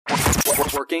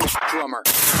Working Drummer.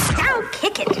 Now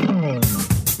kick it.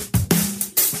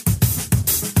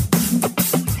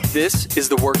 This is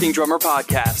the Working Drummer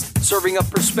Podcast, serving up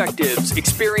perspectives,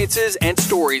 experiences, and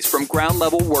stories from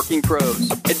ground-level working pros.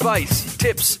 Advice,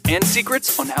 tips, and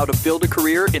secrets on how to build a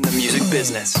career in the music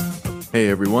business. Hey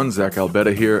everyone, Zach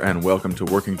Albetta here, and welcome to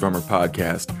Working Drummer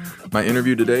Podcast. My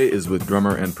interview today is with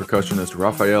drummer and percussionist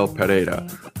Rafael Pereira,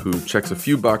 who checks a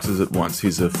few boxes at once.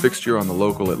 He's a fixture on the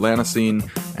local Atlanta scene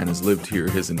and has lived here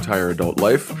his entire adult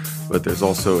life, but there's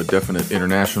also a definite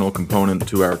international component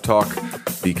to our talk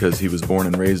because he was born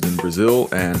and raised in Brazil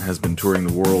and has been touring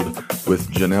the world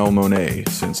with Janelle Monáe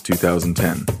since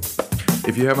 2010.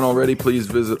 If you haven't already, please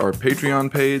visit our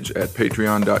Patreon page at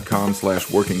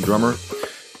patreon.com/workingdrummer.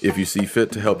 If you see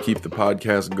fit to help keep the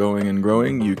podcast going and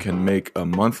growing, you can make a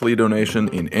monthly donation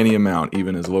in any amount,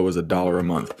 even as low as $1 a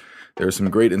month. There are some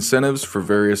great incentives for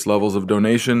various levels of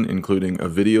donation, including a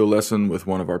video lesson with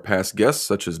one of our past guests,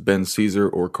 such as Ben Caesar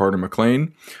or Carter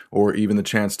McLean, or even the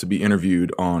chance to be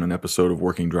interviewed on an episode of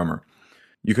Working Drummer.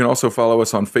 You can also follow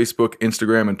us on Facebook,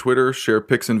 Instagram, and Twitter, share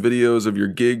pics and videos of your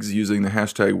gigs using the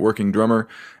hashtag WorkingDrummer,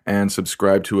 and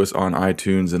subscribe to us on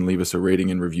iTunes and leave us a rating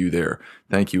and review there.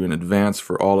 Thank you in advance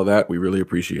for all of that. We really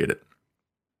appreciate it.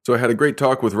 So I had a great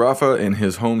talk with Rafa in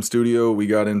his home studio. We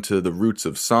got into the roots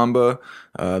of samba,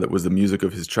 that was the music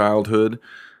of his childhood.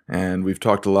 And we've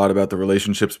talked a lot about the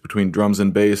relationships between drums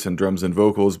and bass and drums and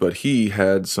vocals, but he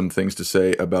had some things to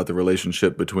say about the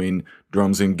relationship between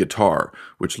drums and guitar,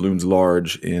 which looms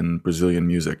large in Brazilian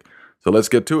music. So let's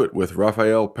get to it with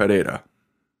Rafael Pereira.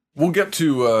 We'll get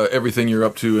to everything you're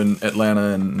up to in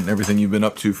Atlanta and everything you've been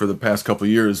up to for the past couple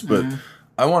of years, but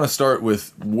I want to start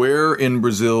with where in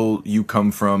Brazil you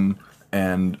come from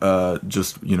and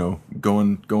just,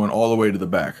 going all the way to the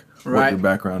back. What your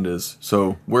background is.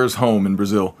 So, where's home in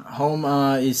Brazil? Home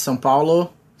is São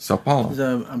Paulo. São Paulo. It's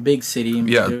a big city in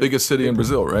Brazil. Yeah, biggest city in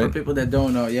Brazil, right? For people that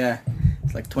don't know,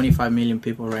 it's like 25 million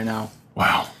people right now.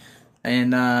 Wow.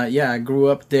 And I grew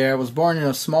up there. I was born in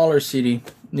a smaller city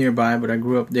nearby, but I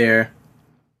grew up there.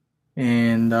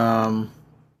 And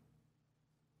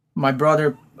my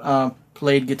brother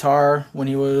played guitar when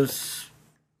I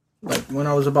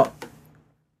was about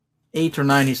 8 or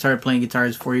 9. He started playing guitar.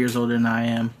 He's 4 years older than I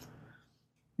am.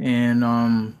 And,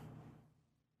 I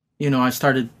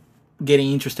started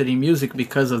getting interested in music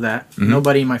because of that. Mm-hmm.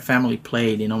 Nobody in my family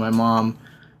played. My mom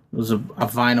was a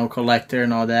vinyl collector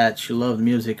and all that. She loved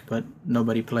music, but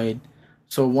nobody played.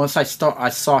 So once I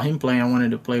saw him playing, I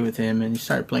wanted to play with him. And he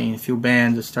started playing in a few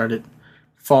bands. I started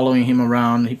following him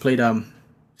around. He played,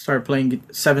 started playing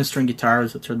 7-string guitar, a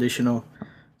traditional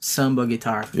samba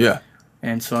guitar. Yeah.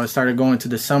 And so I started going to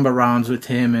the samba rounds with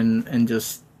him and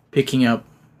just picking up,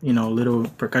 little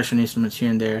percussion instruments here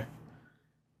and there.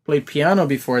 Played piano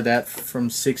before that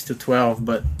from 6 to 12,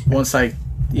 but once I,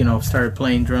 started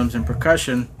playing drums and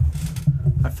percussion,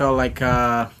 I felt like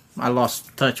I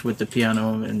lost touch with the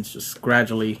piano and just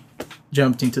gradually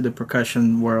jumped into the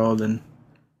percussion world and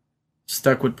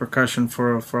stuck with percussion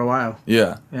for a while.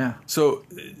 Yeah. Yeah. So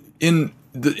in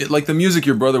the music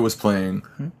your brother was playing,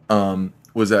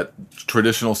 was that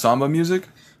traditional samba music?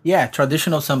 Yeah,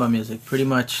 traditional samba music, pretty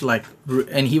much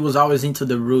and he was always into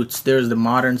the roots. There's the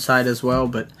modern side as well,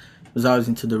 but he was always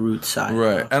into the roots side.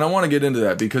 Right, and I want to get into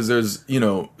that because there's,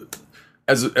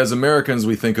 as Americans,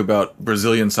 we think about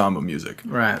Brazilian samba music.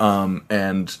 Right.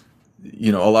 And, a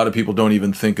lot of people don't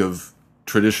even think of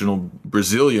traditional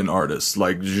Brazilian artists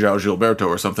like João Gilberto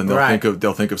or something.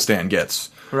 They'll think of Stan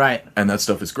Getz. Right. And that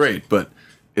stuff is great, but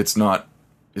it's not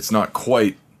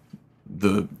quite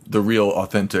the real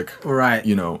authentic, right?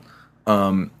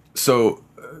 So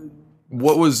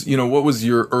what was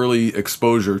your early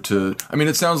exposure to? I mean,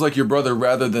 it sounds like your brother,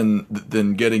 rather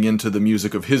than getting into the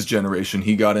music of his generation,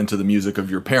 he got into the music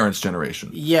of your parents'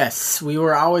 generation. Yes, we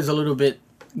were always a little bit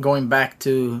going back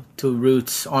to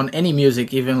roots on any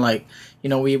music, even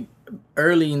we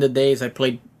early in the days I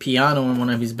played piano in one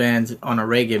of his bands on a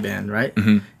reggae band, right?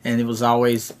 Mm-hmm. And it was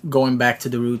always going back to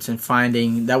the roots and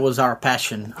finding, that was our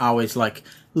passion. Always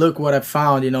look what I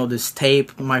found, this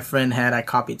tape my friend had. I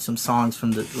copied some songs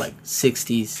from the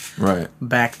 60s, right,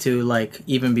 back to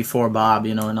even before Bob,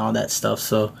 and all that stuff.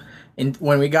 So, and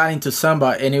when we got into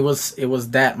samba, and it was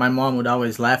that my mom would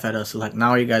always laugh at us,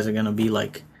 now you guys are gonna be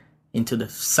into the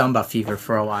samba fever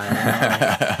for a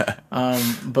while.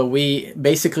 But we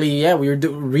basically, we were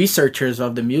researchers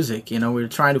of the music. We were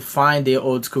trying to find the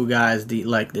old school guys,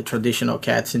 the traditional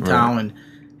cats in town,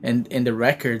 and the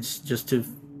records, just to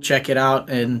check it out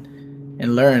and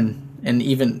learn, and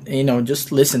even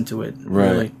just listen to it.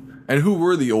 Right. Really. And who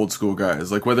were the old school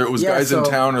guys? Like whether it was guys in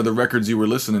town or the records you were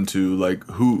listening to, like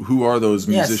who are those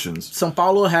musicians? Yes, São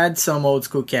Paulo had some old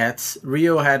school cats.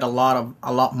 Rio had a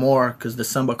lot more because the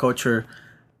samba culture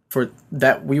for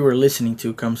that we were listening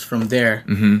to comes from there.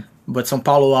 Mm-hmm. But São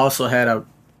Paulo also had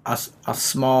a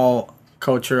small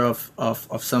culture of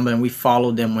samba, and we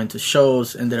followed them, went to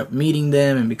shows, ended up meeting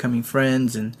them and becoming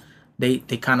friends, and they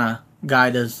kind of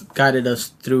guided us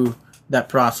through that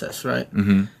process, right?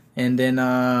 Mm-hmm. And then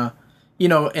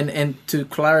and to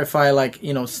clarify, like,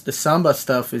 the samba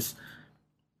stuff is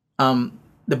the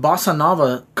bossa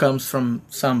nova comes from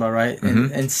samba, right?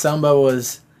 Mm-hmm. And samba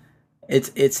was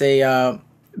it's a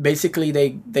basically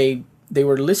they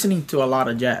were listening to a lot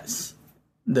of jazz.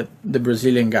 The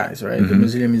Brazilian guys, right? Mm-hmm. The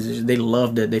Brazilian musicians, they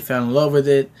loved it. They fell in love with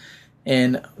it.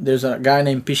 And there's a guy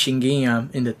named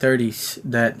Pixinguinha in the 30s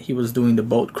that he was doing the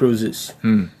boat cruises,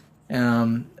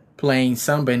 playing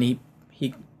samba, and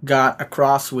he got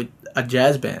across with a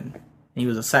jazz band. He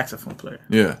was a saxophone player.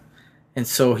 Yeah. And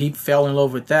so he fell in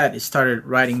love with that. He started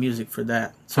writing music for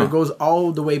that. So it goes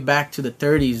all the way back to the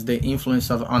 30s, the influence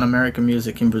on American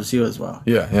music in Brazil as well.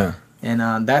 Yeah, yeah.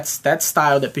 And that's that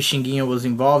style that Pixinguinha was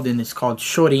involved in is called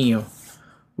chorinho,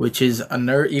 which is an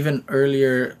even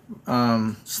earlier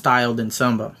style than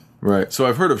samba. Right. So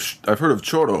I've heard of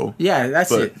choro. Yeah,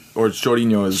 that's it. Or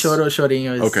chorinho is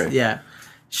chorinho is okay. Yeah,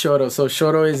 choro. So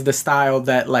choro is the style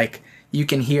that, like, you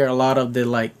can hear a lot of the,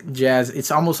 like, jazz. It's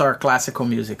almost our classical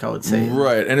music, I would say.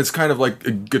 Right, and it's kind of like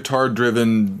a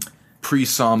guitar-driven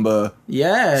pre-samba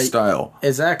style.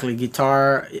 Exactly.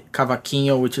 Guitar,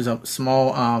 cavaquinho, which is a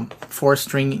small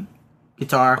 4-string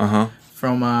guitar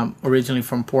from originally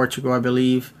from Portugal, I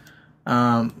believe.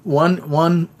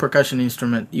 One percussion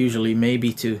instrument, usually,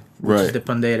 maybe two, which is the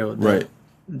pandeiro,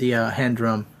 the hand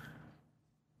drum.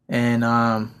 And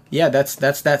that's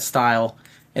that style.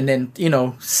 And then,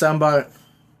 samba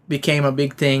became a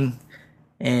big thing,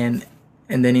 and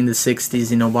then in the 60s,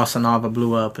 bossa nova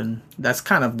blew up, and that's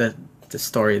kind of the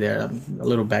story there. A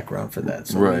little background for that.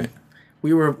 So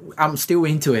I'm still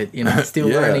into it, still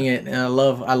learning it, and I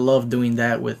love doing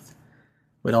that with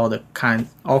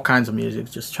all kinds of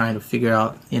music, just trying to figure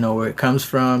out, where it comes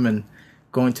from and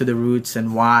going to the roots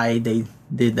and why they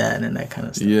did that and that kind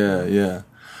of stuff. Yeah, yeah.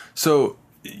 So,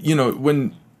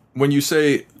 when you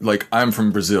say, like, I'm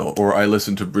from Brazil or I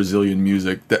listen to Brazilian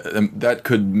music, that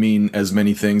could mean as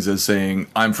many things as saying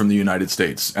I'm from the United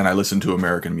States and I listen to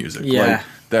American music. Yeah. Like,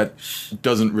 that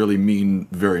doesn't really mean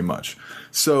very much.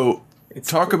 So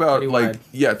talk about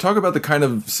the kind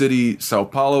of city Sao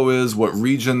Paulo is, what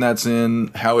region that's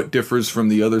in, how it differs from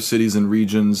the other cities and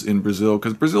regions in Brazil,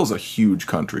 because Brazil is a huge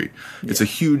country. Yeah. It's a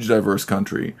huge, diverse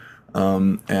country.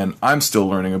 And I'm still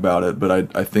learning about it,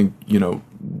 but I think,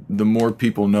 the more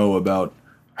people know about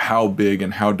how big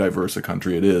and how diverse a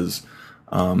country it is,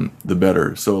 the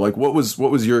better. So, like, what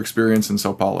was your experience in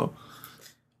Sao Paulo?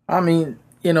 I mean,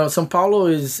 Sao Paulo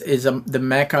is the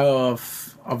mecca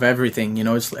of everything.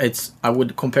 It's I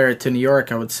would compare it to New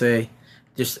York. I would say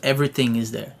just everything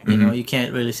is there. You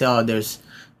can't really say, there's,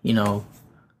 a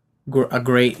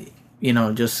great,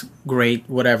 just great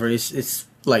whatever. It's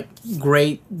like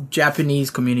great Japanese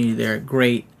community there,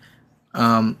 great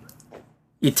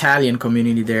Italian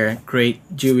community there, great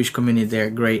Jewish community there,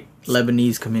 great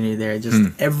Lebanese community there.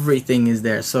 Just everything is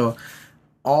there. So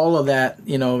all of that,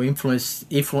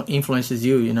 influences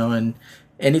you, and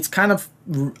it's kind of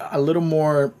a little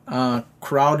more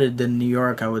crowded than New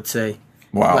York, I would say.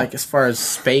 Wow. Like, as far as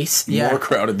space, more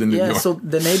crowded than New York. Yeah, so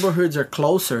the neighborhoods are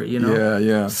closer, Yeah,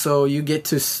 yeah. So you get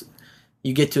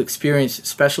to experience,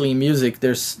 especially in music.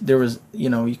 There was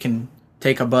you can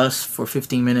take a bus for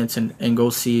 15 minutes and go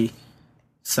see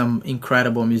some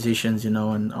incredible musicians, and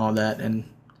all that, and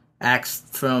acts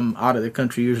from out of the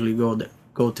country usually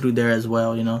go through there as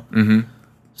well, Mm-hmm.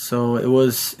 So it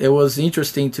was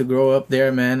interesting to grow up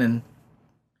there, man, and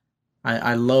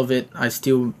I love it. I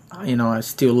still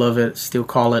love it. Still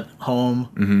call it home.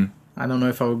 Mm-hmm. I don't know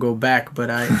if I would go back, but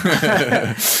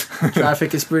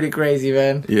traffic is pretty crazy,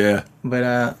 man. Yeah.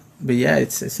 But yeah,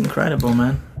 it's incredible,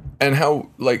 man. And how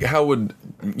would,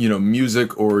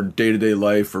 music or day-to-day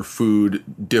life or food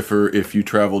differ if you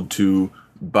traveled to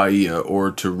Bahia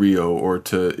or to Rio or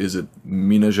to, is it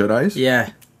Minas Gerais?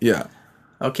 Yeah. Yeah.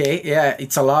 Okay, yeah,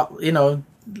 it's a lot, it's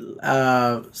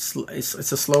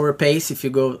a slower pace if you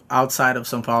go outside of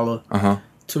São Paulo. Uh-huh.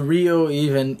 To Rio,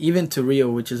 even to Rio,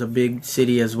 which is a big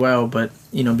city as well, but,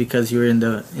 because you're in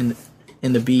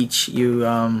the beach, you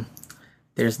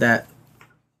there's that,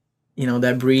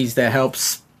 that breeze that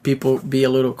helps people be a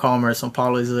little calmer. São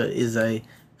Paulo is a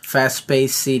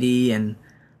fast-paced city, and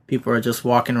people are just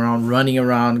walking around, running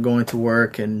around, going to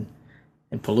work, and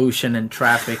and pollution and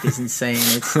traffic is insane.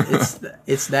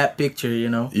 It's that picture, you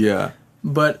know. Yeah.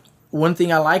 But one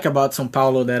thing I like about São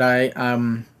Paulo that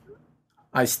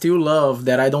I still love,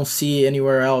 that I don't see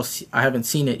anywhere else, I haven't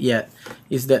seen it yet,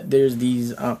 is that there's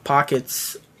these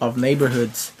pockets of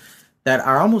neighborhoods that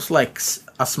are almost like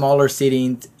a smaller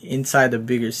city inside a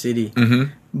bigger city.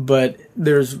 Mm-hmm. But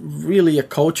there's really a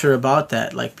culture about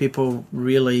that. Like, people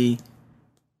really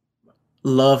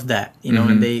love that, you know,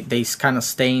 and they kind of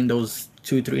stay in those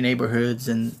 2-3 neighborhoods,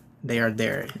 and they are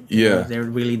there. You know, they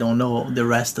really don't know the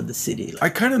rest of the city. I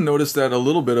kind of noticed that a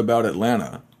little bit about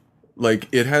Atlanta. Like,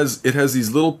 it has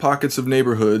these little pockets of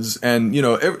neighborhoods, and you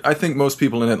know, I think most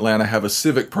people in Atlanta have a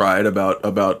civic pride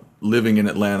about living in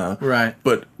Atlanta. Right.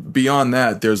 But beyond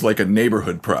that, there's like a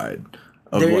neighborhood pride.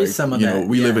 There is some of that. You know,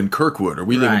 we live in Kirkwood, or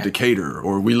we live in Decatur,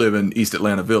 or we live in East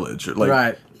Atlanta Village.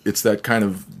 Like, it's that kind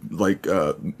of like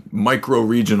micro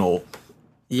regional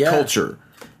culture.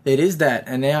 It is that,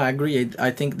 and I agree. I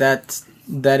think that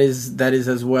is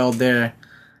as well there.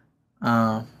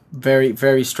 Very,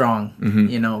 very strong.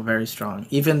 You know, very strong.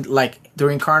 Even like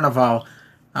during Carnival,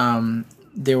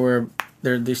 there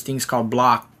are these things called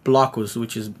blocos,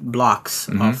 which is blocks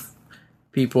of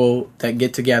people that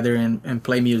get together and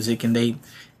play music, and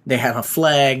they have a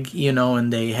flag, you know,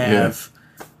 and they have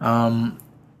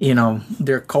you know,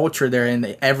 their culture there,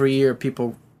 and every year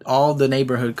all the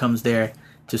neighborhood comes there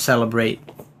to celebrate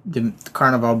the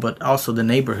Carnival, but also the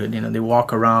neighborhood. You know, they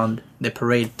walk around, they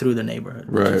parade through the neighborhood,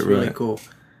 which is really cool.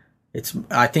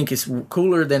 I think it's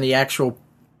cooler than the actual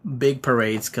big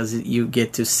parades, because you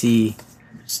get to see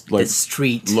like the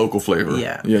street local flavor.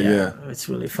 Yeah. It's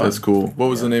really fun. That's cool. What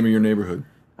was the name of your neighborhood?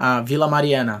 Vila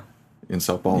Mariana in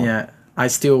São Paulo. Yeah, I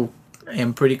still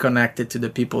am pretty connected to the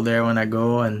people there when I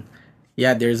go, and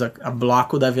there's a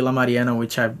Bloco da Vila Mariana,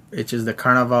 which is the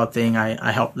Carnival thing.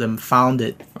 I helped them found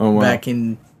it back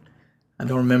in, I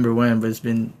don't remember when, but it's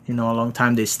been, you know, a long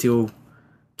time. They still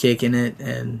kicking it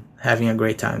and having a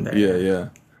great time there. Yeah.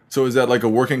 So is that like a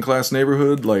working class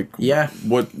neighborhood? Like,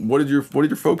 what did your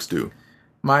folks do?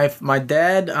 My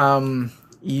dad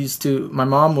my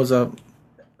mom was a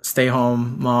stay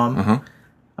home mom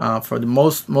for the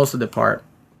most of the part,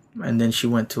 and then she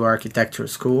went to architecture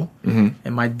school.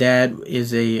 And my dad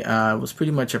was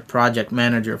pretty much a project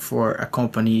manager for a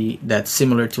company that's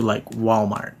similar to like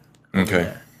Walmart.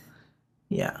 Okay.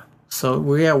 Yeah. So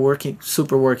we are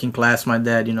super working class. My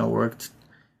dad, you know, worked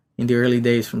in the early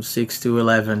days from 6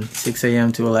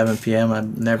 a.m. to 11 p.m. I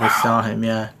never saw him.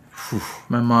 Yeah.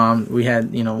 My mom, we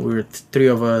were 3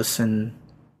 of us, and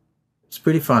it's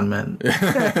pretty fun, man.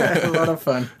 A lot of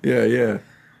fun. Yeah.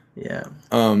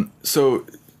 So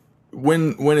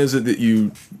when is it that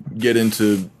you get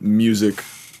into music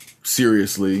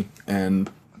seriously, and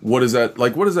what does that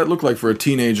look like for a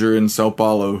teenager in Sao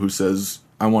Paulo who says,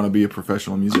 I want to be a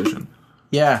professional musician?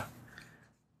 Yeah.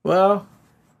 Well,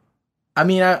 I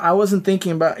mean, I wasn't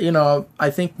thinking about, you know, I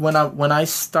think when I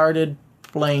started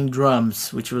playing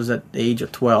drums, which was at the age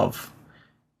of 12,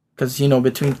 because, you know,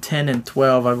 between 10 and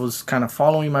 12, I was kind of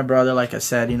following my brother, like I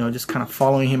said, you know, just kind of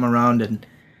following him around. And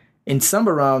in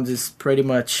samba rounds, it's pretty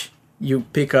much you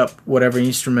pick up whatever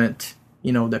instrument,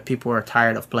 you know, that people are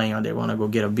tired of playing, or they want to go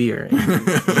get a beer and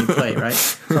you play, right?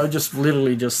 So I just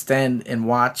literally just stand and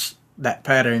watch that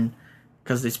pattern,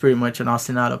 because it's pretty much an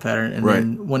ostinato pattern, and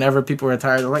then whenever people are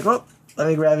tired, they're like, oh, let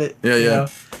me grab it. You know?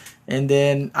 And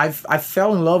then I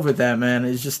fell in love with that, man.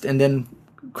 It's just, and then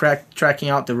tracking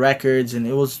out the records, and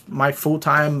it was my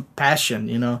full-time passion,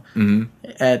 you know.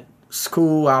 At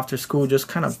school, after school, just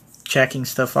kind of checking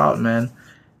stuff out, man.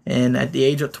 And at the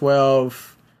age of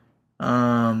 12,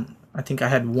 I think I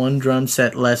had one drum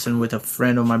set lesson with a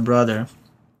friend of my brother.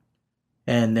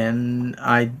 And then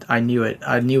I knew it.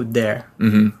 I knew it there.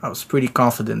 I was pretty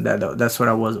confident that that's what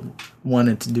I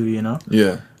wanted to do, you know?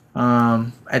 Yeah.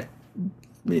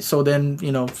 So then,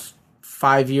 you know,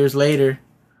 5 years later,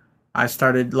 I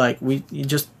started, like, we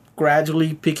just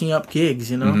gradually picking up gigs,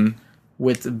 you know?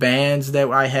 With the bands that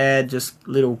I had, just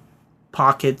little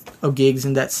pocket of gigs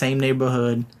in that same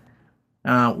neighborhood.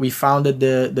 We founded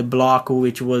the Bloco,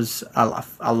 which was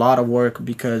a lot of work,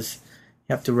 because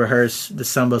you have to rehearse the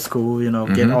samba school, you know,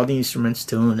 get all the instruments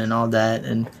tuned and all that,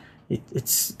 and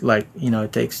it's like, you know,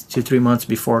 it takes 2-3 months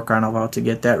before Carnival to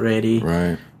get that ready.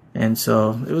 Right. And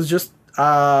so it was just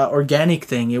organic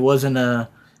thing. It wasn't a,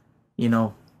 you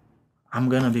know, I'm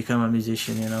gonna become a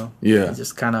musician, you know. Yeah. It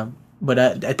just kind of. But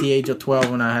at the age of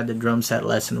 12, when I had the drum set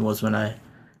lesson, was when I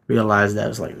realized that I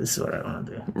was like, this is what I want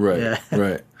to do. Right. Yeah.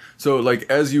 Right. So, like,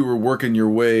 as you were working your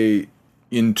way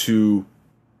into,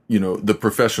 you know, the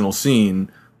professional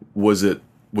scene, was it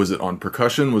on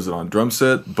percussion? Was it on drum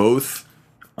set? Both?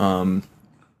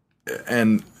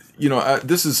 and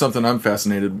this is something I'm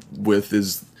fascinated with,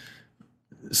 is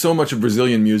so much of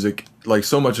Brazilian music, like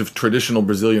so much of traditional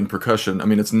Brazilian percussion. I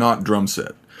mean, it's not drum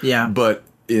set. Yeah. But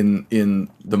in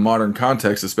the modern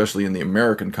context, especially in the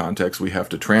American context, we have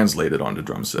to translate it onto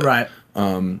drum set. Right.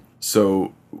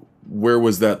 So where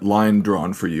was that line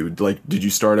drawn for you? Like, did you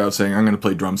start out saying, I'm going to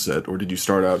play drum set, or did you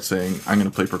start out saying, I'm going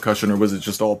to play percussion, or was it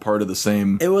just all part of the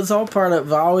same? It was all part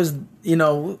of,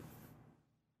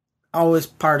 always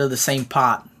part of the same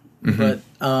pot. But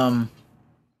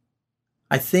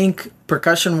I think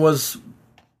percussion was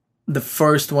the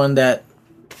first one that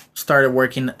started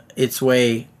working its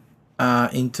way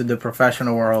into the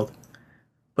professional world.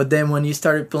 But then when you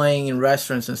started playing in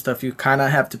restaurants and stuff, you kind of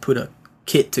have to put a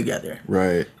kit together.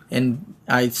 Right. And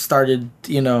I started,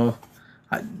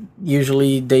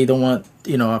 usually they don't want,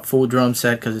 a full drum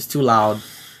set because it's too loud.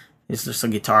 It's just a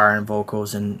guitar and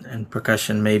vocals and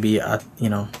percussion, maybe a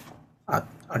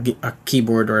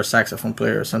keyboard or a saxophone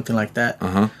player or something like that.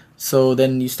 Uh-huh. So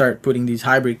then you start putting these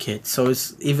hybrid kits. So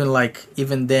it's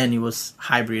even then it was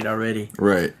hybrid already.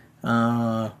 Right.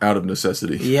 Out of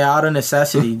necessity. Yeah, out of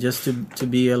necessity, just to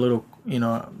be a little,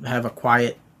 have a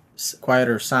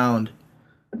quieter sound.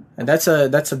 And that's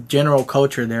a general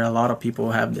culture there. A lot of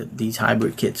people have these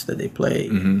hybrid kits that they play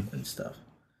and stuff.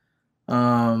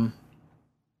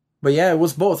 But yeah, it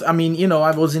was both. I mean,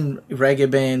 I was in reggae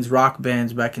bands, rock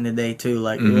bands back in the day too.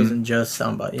 Like it wasn't just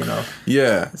samba,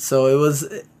 Yeah. So it was,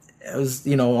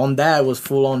 on that it was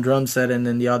full on drum set, and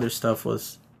then the other stuff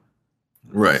was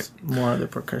right, more of the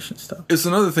percussion stuff. It's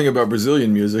another thing about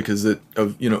Brazilian music is that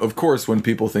of course, when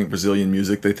people think Brazilian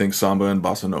music, they think samba and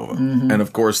bossa nova, and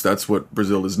of course that's what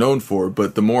Brazil is known for.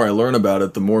 But the more I learn about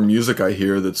it, the more music I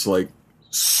hear that's like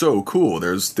so cool.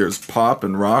 There's pop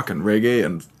and rock and reggae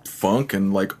and funk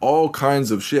and like all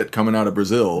kinds of shit coming out of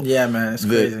Brazil. Yeah, man, it's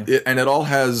crazy. And it all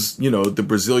has, the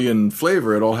Brazilian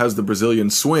flavor. It all has the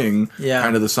Brazilian swing,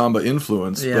 kind of the samba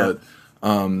influence. Yeah.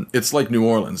 But it's like New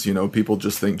Orleans, people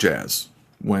just think jazz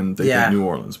when they think New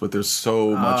Orleans. But there's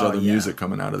so much other music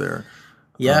coming out of there.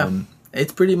 Yeah,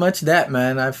 it's pretty much that,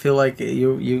 man. I feel like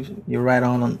you're right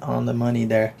on the money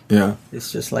there. Yeah.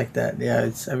 It's just like that. Yeah,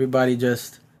 it's everybody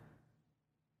just...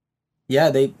 Yeah,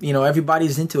 they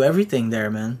everybody's into everything there,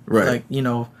 man. Right.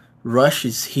 Like, Rush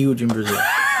is huge in Brazil.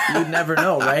 You'd never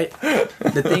know, right?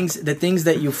 The things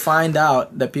that you find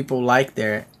out that people like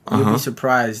there, you'll be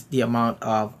surprised the amount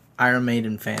of Iron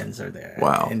Maiden fans are there.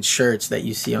 Wow. And shirts that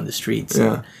you see on the streets.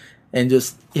 Yeah. And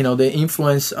just, the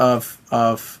influence of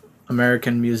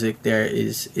American music there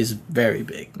is very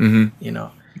big.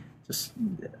 Just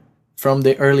from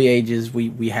the early ages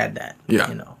we had that.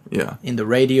 Yeah. Yeah. In the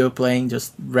radio playing,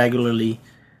 just regularly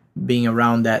being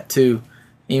around that too,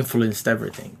 influenced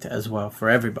everything as well for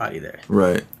everybody there.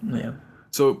 Right. Yeah.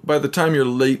 So by the time you're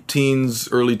late teens,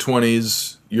 early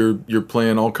 20s, you're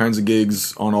playing all kinds of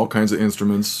gigs on all kinds of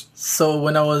instruments. So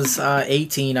when I was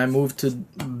 18, I moved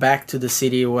back to the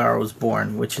city where I was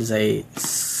born, which is a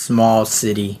small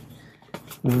city,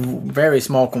 very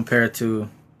small compared to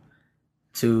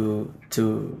São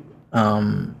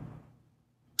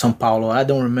Paulo. I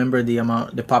don't remember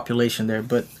the population there,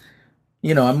 but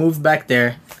I moved back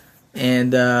there,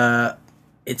 and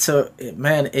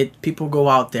people go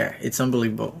out there. It's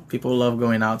unbelievable. People love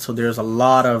going out. So there's a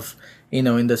lot of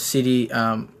in the city,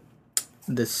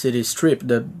 the city strip,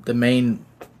 the main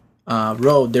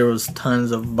road. There was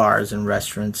tons of bars and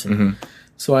restaurants, and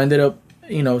so I ended up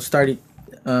started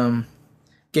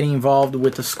getting involved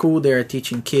with the school there,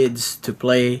 teaching kids to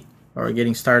play or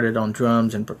getting started on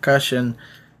drums and percussion.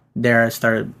 There I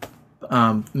started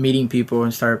meeting people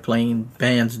and started playing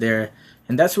bands there,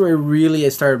 and that's where I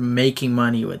started making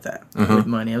money with that. With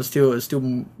money, I was still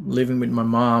living with my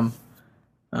mom.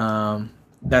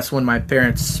 That's when my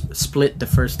parents split the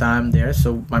first time there,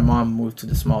 so my mom moved to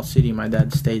the small city. My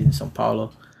dad stayed in São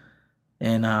Paulo,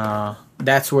 and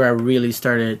that's where I really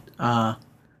started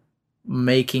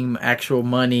making actual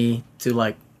money to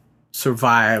like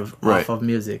survive off of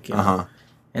music.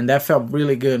 And that felt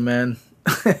really good, man.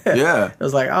 Yeah. I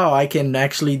was like, oh, I can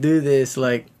actually do this.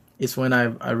 Like, it's when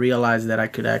I realized that I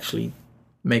could actually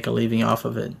make a living off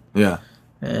of it. Yeah.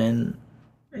 And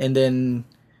then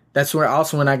that's where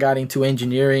also when I got into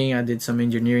engineering, I did some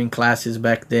engineering classes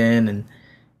back then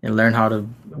and learned how to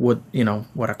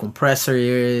what a compressor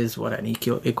is, what an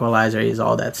equalizer is,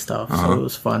 all that stuff. So it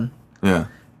was fun. Yeah.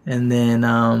 And then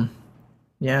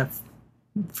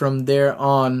from there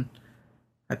on,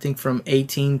 I think from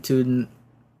 17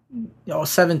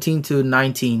 to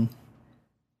 19,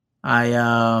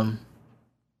 I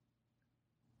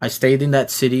stayed in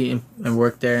that city and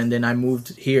worked there, and then I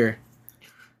moved here.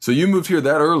 So you moved here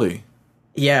that early?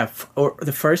 Yeah, or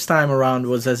the first time around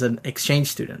was as an exchange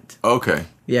student. Okay.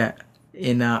 Yeah,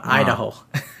 in Idaho.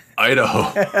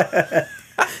 Idaho.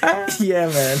 Yeah,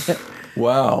 man.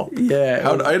 Wow. Yeah.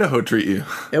 How'd Idaho treat you?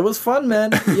 It was fun,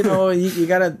 man. You know, you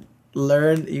gotta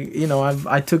learn. You know,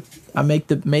 made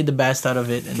the best out of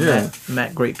it, and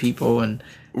met great people. And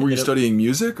were you studying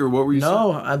music, or what were you?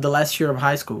 No, the last year of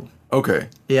high school. Okay.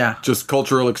 Yeah. Just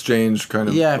cultural exchange, kind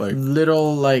of. Yeah,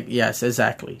 yes,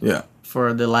 exactly. Yeah.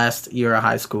 For the last year of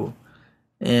high school,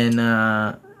 and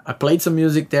I played some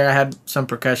music there. I had some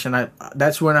percussion.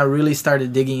 That's when I really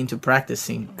started digging into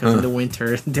practicing, because in the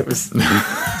winter there was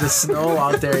the snow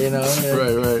out there, you know.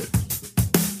 Right.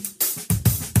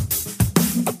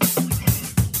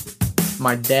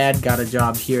 My dad got a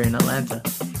job here in Atlanta.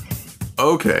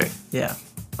 Okay. Yeah.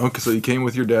 Okay, so you came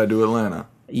with your dad to Atlanta.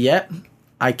 Yeah.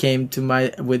 I came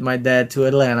with my dad to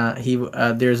Atlanta.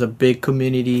 There's a big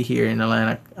community here in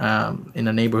Atlanta, in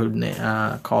a neighborhood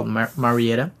called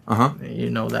Marietta. You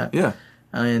know that? Yeah.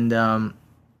 And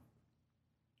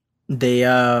they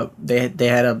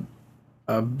had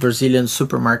a Brazilian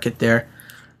supermarket there.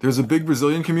 There's a big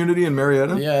Brazilian community in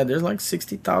Marietta? Yeah, there's like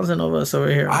 60,000 of us over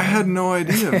here. I had no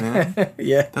idea, man.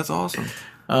 Yeah. That's awesome.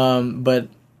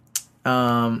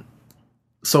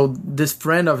 So this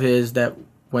friend of his that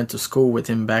went to school with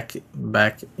him back,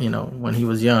 you know, when he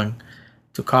was young,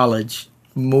 to college,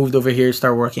 moved over here,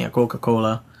 started working at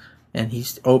Coca-Cola, and he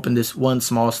opened this one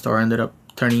small store, ended up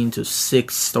turning into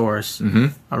 6 stores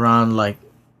around like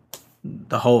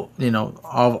the whole, you know,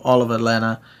 all of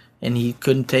Atlanta, and he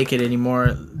couldn't take it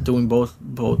anymore doing both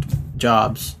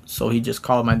jobs, so he just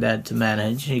called my dad to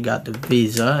manage. He got the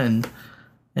visa, and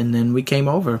then we came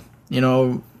over. You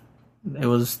know, it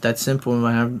was that simple.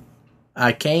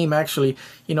 I came, actually,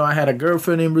 you know, I had a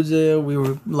girlfriend in Brazil. We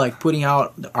were like putting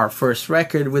out our first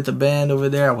record with the band over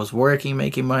there. I was working,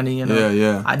 making money, you know.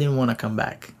 Yeah. I didn't want to come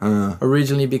back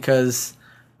originally because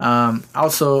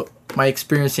also my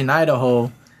experience in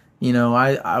Idaho, you know,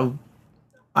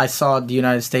 I saw the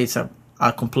United States a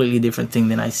completely different thing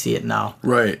than I see it now.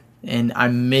 Right. And I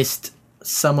missed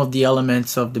some of the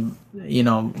elements of the, you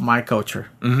know, my culture,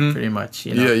 pretty much,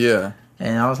 you know. Yeah.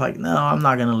 And I was like, no, I'm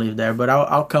not going to live there, but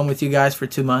I'll come with you guys for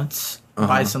 2 months,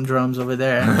 buy some drums over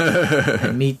there,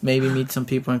 and meet some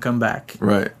people and come back.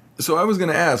 Right. So I was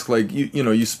going to ask, like, you know,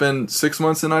 you spend 6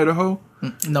 months in Idaho?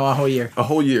 No, a whole year. A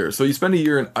whole year. So you spend a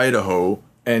year in Idaho,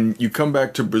 and you come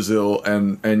back to Brazil,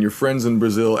 and your friends in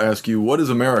Brazil ask you, what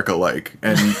is America like?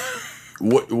 And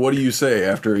what do you say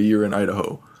after a year in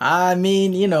Idaho? I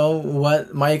mean, you know,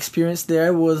 what my experience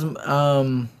there was,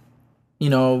 you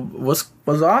know, was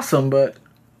awesome, but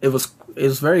it was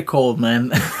very cold,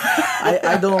 man.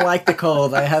 I don't like the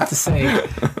cold, I have to say.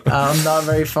 I'm not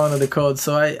very fond of the cold,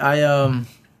 so I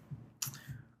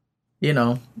you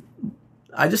know,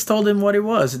 I just told him what it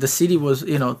was. The city was,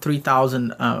 you know,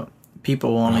 3,000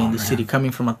 people only in the city,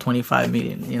 coming from a 25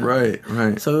 million, you know.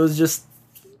 Right. So it was just,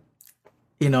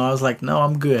 you know, I was like, no,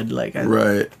 I'm good. Like,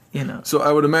 right. You know. So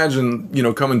I would imagine, you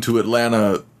know, coming to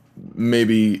Atlanta,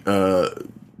 maybe,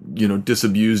 you know,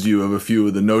 disabused you of a few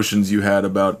of the notions you had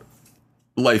about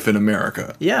life in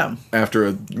America. Yeah. After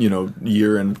a, you know,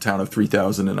 year in a town of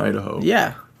 3,000 in Idaho.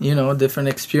 Yeah. You know, different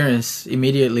experience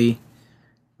immediately.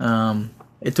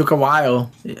 It took a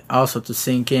while also to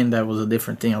sink in. That was a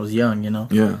different thing. I was young, you know.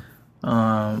 Yeah.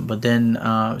 But then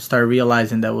started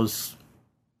realizing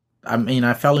I mean,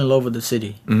 I fell in love with the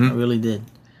city. I really did.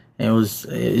 And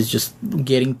it's just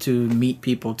getting to meet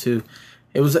people too.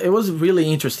 It was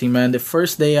really interesting, man. The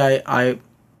first day I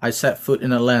set foot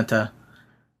in Atlanta,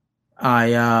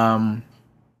 I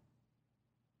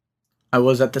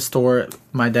was at the store.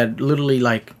 My dad, literally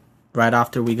like right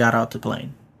after we got out the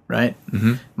plane, right?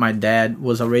 My dad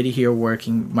was already here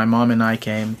working. My mom and I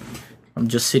came. I'm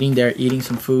just sitting there eating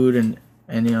some food and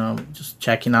you know, just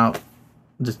checking out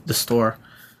the store.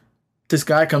 This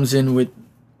guy comes in with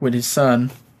his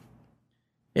son,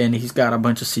 and he's got a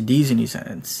bunch of CDs in his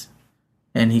hands.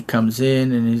 And he comes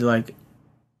in and he's like,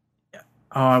 oh,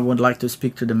 I would like to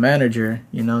speak to the manager.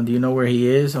 You know, do you know where he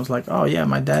is? I was like, oh, yeah,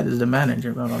 my dad is the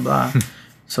manager, blah, blah, blah.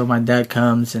 So my dad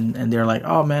comes and they're like,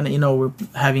 oh, man, you know, we're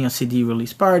having a CD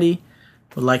release party.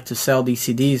 Would like to sell these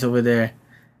CDs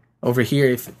over here,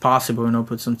 if possible, you know,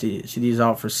 put some CDs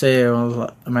out for sale. I was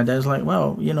like, my dad's like,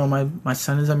 well, you know, my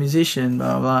son is a musician,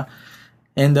 blah, blah.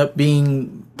 End up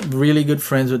being really good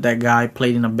friends with that guy,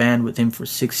 played in a band with him for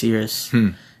 6 years.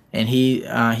 And he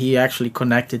actually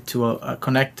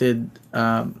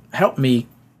helped me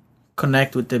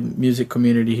connect with the music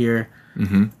community here.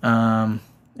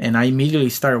 And I immediately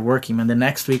started working. And the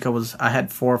next week I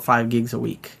had 4 or 5 gigs a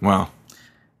week. Wow.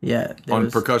 Yeah. On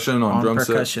percussion, on drum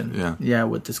percussion. set? Yeah,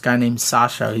 with this guy named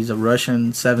Sasha. He's a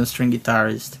Russian 7-string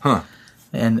guitarist. Huh.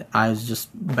 And I was just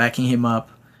backing him up.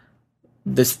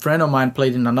 This friend of mine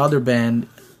played in another band,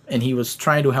 and he was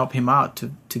trying to help him out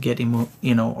to get him,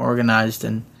 organized.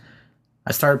 And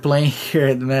I started playing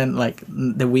here, man, like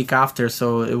the week after.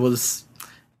 So it was,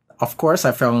 of course,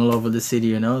 I fell in love with the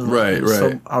city, Right.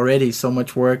 Already so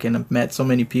much work, and I've met so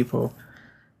many people.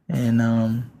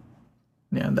 And,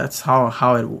 that's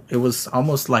how it was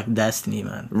almost like destiny,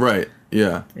 man. Right,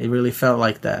 yeah. It really felt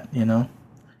like that,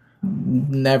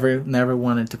 Never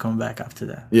wanted to come back after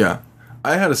that. Yeah.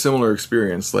 I had a similar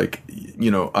experience. Like,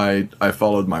 I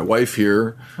followed my wife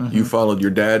here. Mm-hmm. You followed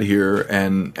your dad here,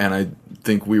 and I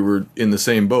think we were in the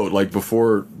same boat. Like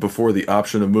before the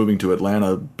option of moving to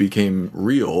Atlanta became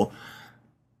real,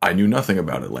 I knew nothing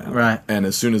about Atlanta. Right. And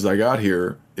as soon as I got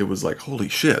here, it was like, holy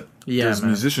shit. Yeah, there's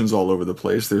musicians all over the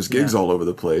place. There's gigs all over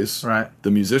the place. Right.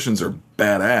 The musicians are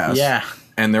badass. Yeah.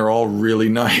 And they're all really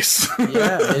nice.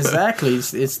 Yeah, exactly.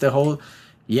 It's the whole...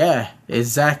 Yeah,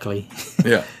 exactly.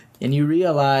 Yeah. And you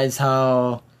realize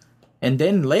how... And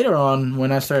then later on,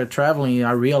 when I started traveling,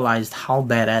 I realized how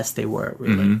badass they were,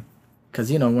 really.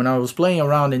 Because, when I was playing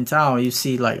around in town, you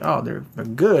see, like, oh, they're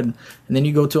good. And then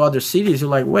you go to other cities, you're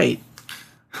like, wait,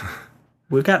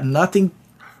 we got nothing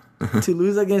to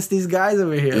lose against these guys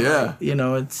over here. Yeah.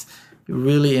 Like, it's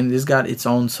really... And it's got its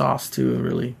own sauce, too,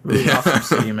 really. Really awesome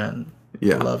city, man.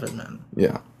 Yeah. I love it, man.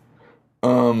 Yeah.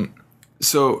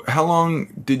 So how long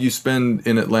did you spend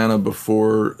in Atlanta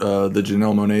before the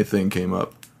Janelle Monáe thing came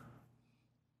up?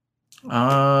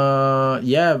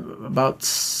 Yeah, about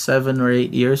 7 or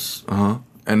 8 years.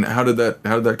 And how did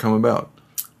that come about?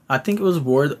 I think it was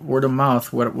word of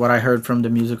mouth. What I heard from the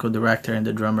musical director and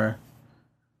the drummer.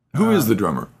 Who is the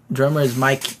drummer? Drummer is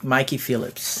Mikey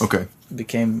Phillips. Okay.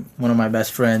 Became one of my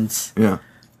best friends. Yeah.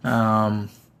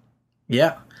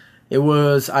 Yeah. It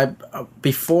was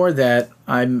before that.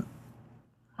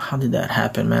 How did that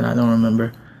happen, man? I don't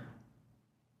remember.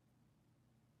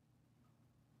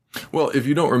 Well, if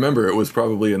you don't remember, it was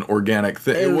probably an organic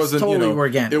thing. It wasn't totally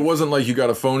organic. It wasn't like you got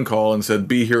a phone call and said,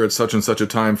 "Be here at such and such a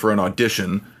time for an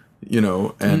audition."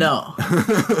 And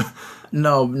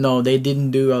no, no, they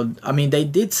didn't do. They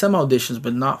did some auditions,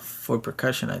 but not for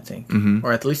percussion, I think,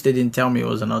 or at least they didn't tell me it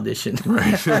was an audition.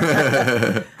 Right.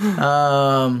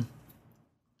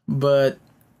 But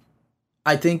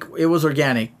I think it was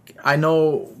organic. I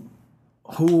know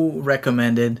who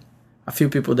recommended, a few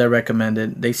people that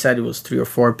recommended. They said it was 3 or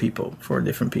 4 people, 4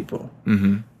 different people.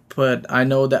 Mm-hmm. But I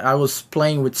know that I was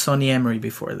playing with Sonny Emery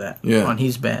before that on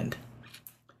his band.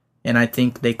 And I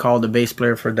think they called the bass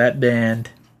player for that band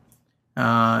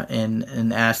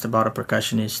and asked about a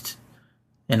percussionist.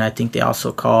 And I think they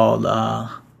also called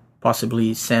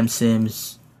possibly Sam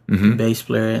Sims, the bass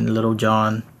player, and Little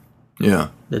John. Yeah.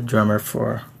 The drummer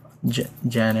for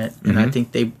Janet. And I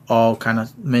think they all kind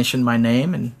of mentioned my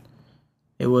name, and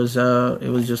it was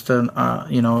just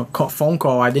a phone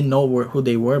call. I didn't know who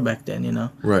they were back then,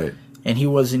 Right. And he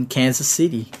was in Kansas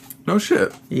City. No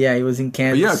shit. Yeah, he was in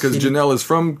Kansas City. Yeah, because Janelle is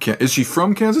from... Is she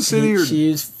from Kansas City? She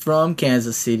is from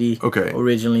Kansas City. Okay.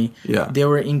 Originally. Yeah. They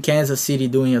were in Kansas City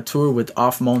doing a tour with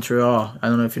Off Montreal. I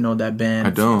don't know if you know that band. I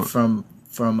don't. From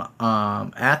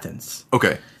Athens.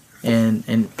 Okay. And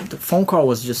the phone call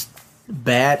was just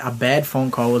bad. A bad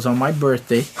phone call. It was on my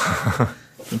birthday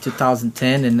in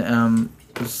 2010, and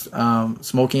was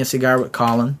smoking a cigar with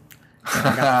Colin. And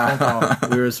I got a phone call.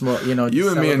 We were smoking, You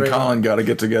and me and Colin got to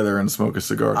get together and smoke a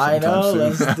cigar sometime soon.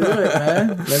 Let's do it,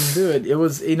 man. Let's do it. It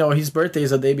was, his birthday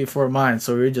is a day before mine,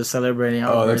 so we were just celebrating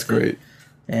our birthday. That's great.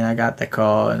 And I got that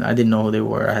call, and I didn't know who they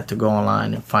were. I had to go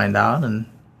online and find out, and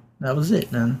that was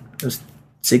it, man. It was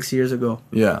 6 years ago.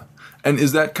 Yeah. And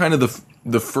is that kind of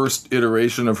the first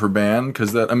iteration of her band?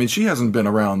 Because she hasn't been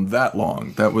around that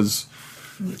long. That was...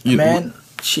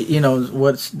 She,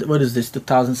 what is this,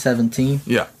 2017?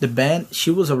 Yeah. The band,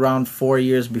 she was around 4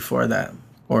 years before that,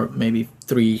 or maybe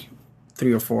three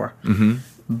or 4. Mm-hmm.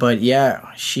 But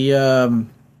yeah, she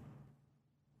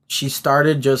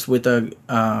started just with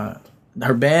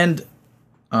her band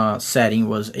setting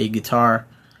was a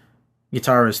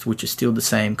guitarist, which is still the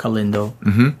same, Kalindo.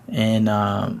 Mm-hmm.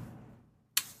 And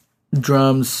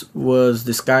drums was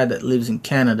this guy that lives in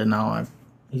Canada now.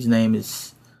 His name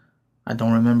is... I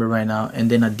don't remember right now. And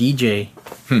then a DJ.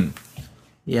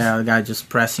 Yeah, a guy just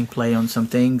pressing play on some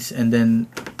things. And then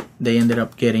they ended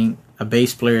up getting a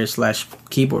bass player /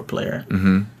 keyboard player.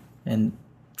 Mm-hmm. And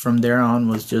from there on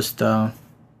was just, going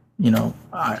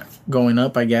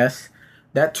up, I guess.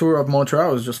 That tour of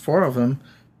Montreal was just 4 of them.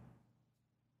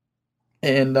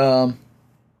 And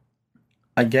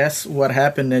I guess what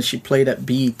happened is she played at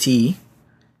BET.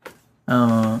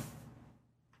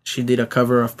 she did a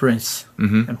cover of Prince,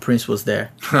 and Prince was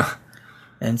there.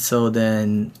 And so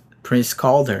then Prince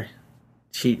called her.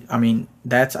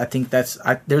 There's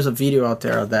a video out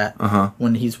there of that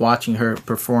when he's watching her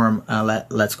perform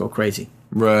Let's Go Crazy.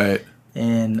 Right.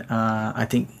 And I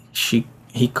think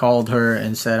he called her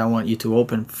and said, I want you to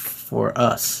open for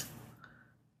us.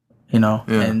 You know?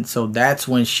 Yeah. And so that's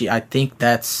when I think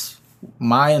that's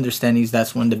my understanding is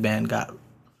that's when the band got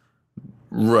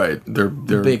right. They're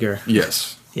bigger.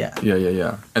 Yes. Yeah.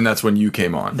 Yeah. And that's when you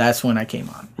came on. That's when I came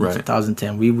on. In Right.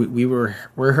 2010. We were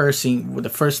rehearsing. The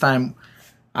first time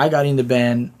I got in the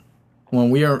band, when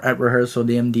we were at rehearsal,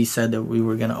 the MD said that we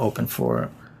were going to open for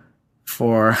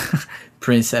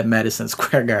Prince at Madison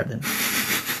Square Garden.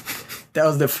 That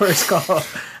was the first call.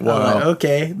 Wow. I'm like,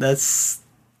 okay, that's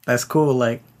cool.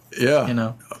 Like, Yeah. you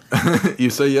know. You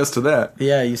say yes to that.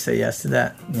 Yeah, you say yes to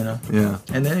that, you know. Yeah.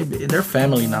 And then they're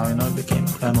family now, you know. It became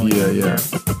family. Yeah.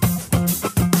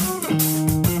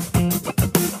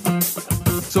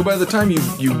 So by the time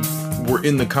you were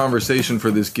in the conversation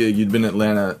for this gig, you'd been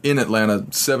in Atlanta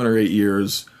 7 or 8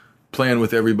 years, playing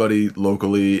with everybody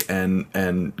locally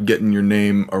and getting your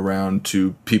name around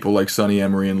to people like Sonny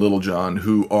Emery and Little John,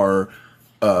 who are,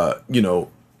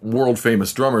 world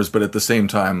famous drummers, but at the same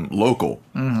time local,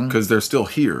 because they're still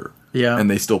here. Yeah. And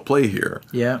they still play here.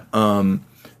 Yeah.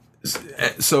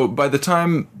 So by the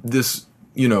time this,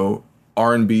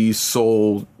 R&B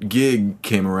soul gig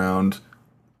came around,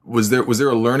 was there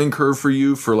a learning curve for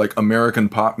you for like American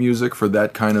pop music, for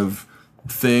that kind of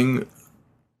thing?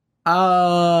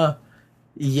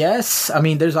 Yes. I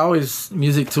mean, there's always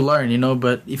music to learn,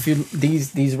 but if you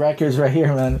these records right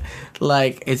here, man,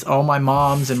 like it's all my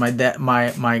mom's and my dad,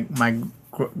 my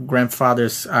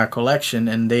grandfather's collection,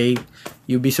 and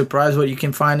you'd be surprised what you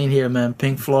can find in here, man.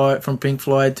 Pink Floyd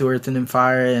to Earth and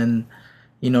Fire, and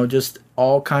just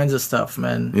all kinds of stuff,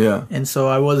 man. Yeah. And so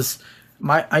I was.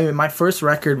 My first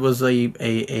record was a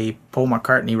Paul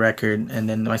McCartney record, and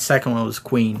then my second one was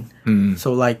Queen.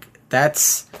 So like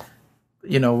that's,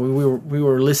 we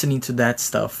were listening to that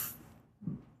stuff,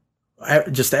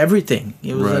 just everything.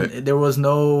 It was right. There was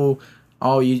no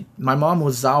my mom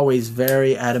was always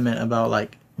very adamant about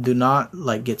like do not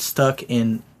like get stuck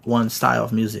in one style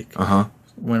of music.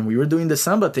 When we were doing the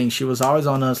samba thing, she was always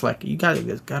on us like, you gotta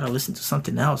listen to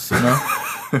something else,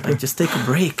 like just take a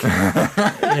break,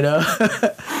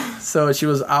 So she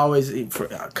was always for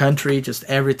country, just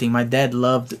everything. My dad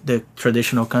loved the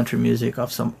traditional country music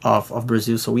of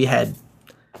Brazil, so we had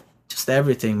just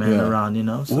everything, man, around,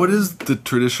 So what is the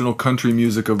traditional country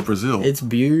music of Brazil? it's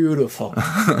beautiful,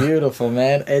 beautiful,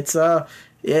 man. It's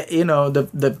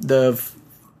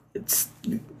it's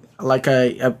like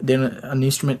an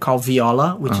instrument called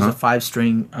viola, which is a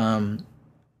 5-string,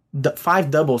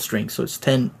 5 double strings, so it's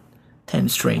 10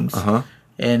 strings,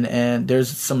 and there's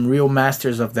some real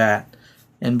masters of that,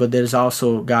 but there's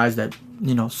also guys that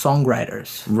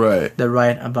songwriters, right, that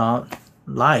write about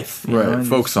life, right,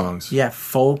 folk songs,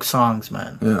 folk songs,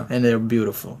 man, and they're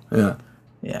beautiful,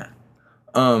 yeah.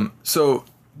 So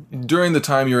during the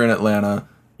time you're in Atlanta,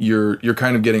 you're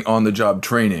kind of getting on the job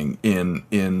training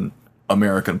in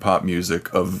American pop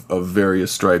music of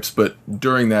various stripes, but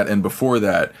during that and before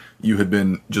that, you had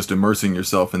been just immersing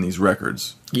yourself in these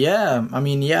records. Yeah, I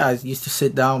mean, I used to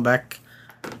sit down back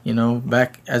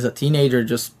as a teenager,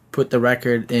 just put the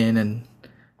record in and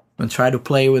try to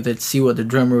play with it, see what the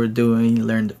drummer was doing,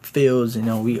 learn the fills.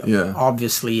 We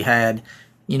obviously had,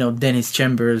 Dennis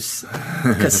Chambers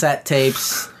cassette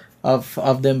tapes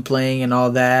of them playing and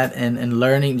all that, and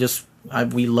learning just.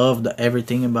 We loved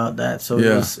everything about that, so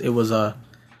it was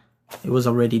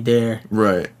already there,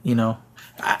 right?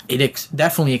 It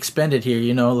definitely expanded here.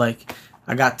 Like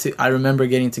I remember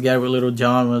getting together with Little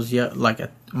John was like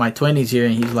at my 20s here,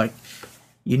 and he's like,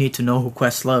 "You need to know who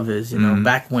Questlove is."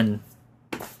 Back when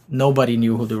nobody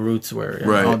knew who the Roots were,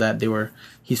 and all that.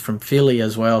 He's from Philly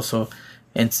as well, so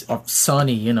and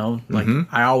Sonny, like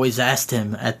I always asked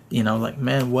him like,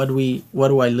 man, what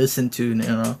do I listen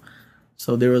to,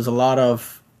 So there was a lot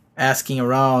of asking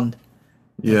around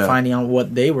and finding out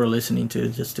what they were listening to,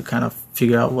 just to kind of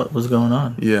figure out what was going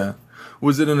on. Yeah.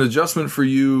 Was it an adjustment for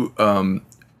you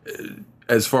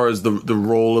as far as the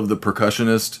role of the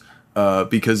percussionist?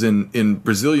 Because in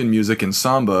Brazilian music, in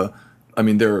samba, I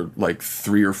mean, there are like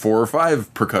 3 or 4 or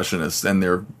 5 percussionists, and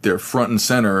they're front and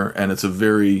center, and it's a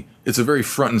very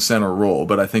front and center role.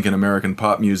 But I think in American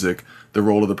pop music, the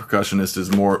role of the percussionist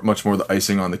is much more the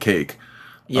icing on the cake.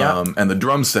 Yeah. And the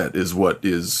drum set is what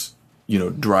is,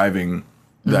 driving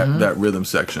that rhythm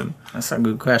section. That's a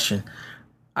good question.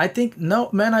 I think, no,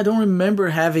 man, I don't remember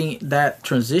having that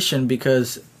transition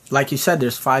because like you said,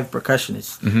 there's 5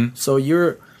 percussionists. So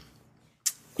you're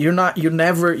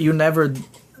never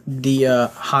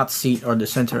the hot seat or the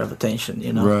center of attention,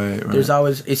 Right. There's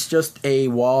always, it's just a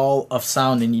wall of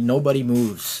sound and nobody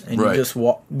moves and you're just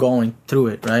going through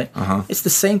it, right? It's the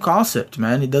same concept,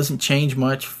 man. It doesn't change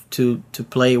much to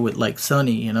play with like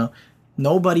Sonny,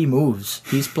 nobody moves.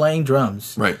 He's playing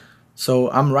drums, Right. so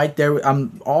I'm right there.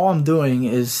 All I'm doing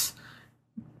is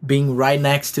being right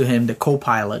next to him, the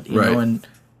co-pilot, you know, and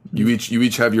you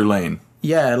each have your lane.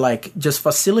 yeah, like just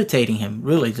facilitating him,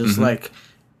 really, just like,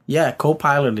 yeah,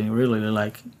 co-piloting, really,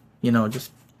 like,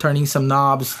 just turning some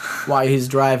knobs while he's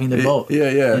driving the boat.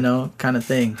 Yeah. Kind of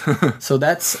thing. So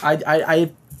that's I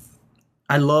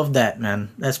love that, man.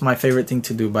 That's my favorite thing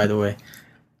to do, by the way.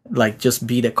 Like just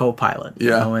be the co-pilot.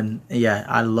 Yeah. And yeah,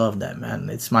 I love that, man.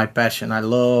 It's my passion. I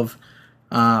love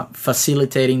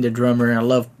facilitating the drummer. I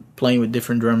love playing with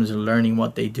different drummers and learning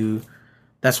what they do.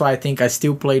 That's why I think I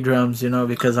still play drums,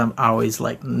 because I'm always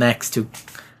like next to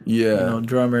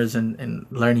drummers and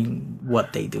learning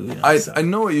what they do. I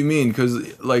know what you mean,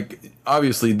 because like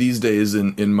obviously these days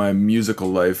in my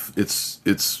musical life it's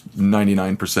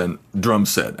 99% drum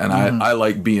set, and I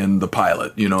like being the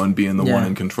pilot, and being the one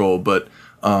in control. But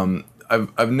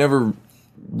I've never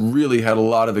really had a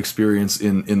lot of experience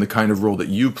in the kind of role that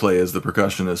you play as the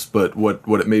percussionist. But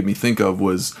what it made me think of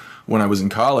was when I was in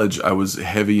college, I was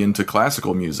heavy into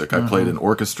classical music. I played in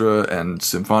orchestra and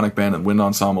symphonic band and wind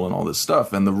ensemble and all this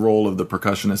stuff. And the role of the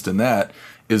percussionist in that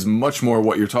is much more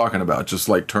what you're talking about. Just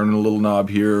like turning a little knob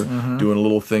here, doing a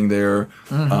little thing there,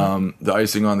 the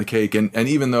icing on the cake. And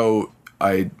even though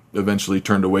I eventually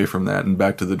turned away from that and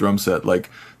back to the drum set,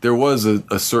 like there was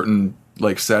a certain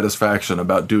like satisfaction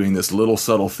about doing this little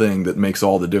subtle thing that makes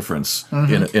all the difference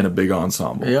in a big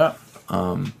ensemble. Yeah.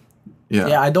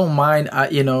 Yeah, I don't mind.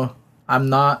 I'm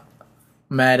not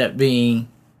mad at being,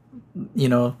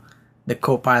 the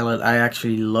co-pilot. I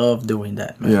actually love doing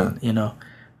that, man. Yeah.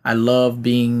 I love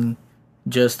being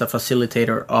just a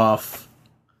facilitator of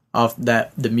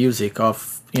the music,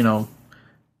 of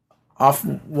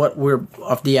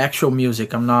the actual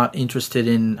music. I'm not interested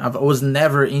in. I was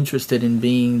never interested in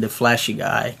being the flashy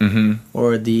guy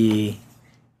or the,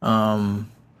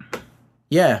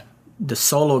 the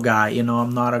solo guy.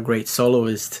 I'm not a great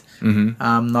soloist.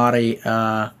 I'm not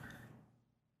a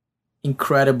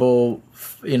incredible,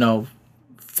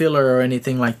 filler or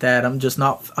anything like that. I'm just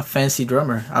not a fancy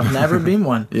drummer. I've never been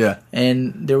one. Yeah.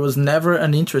 And there was never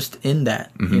an interest in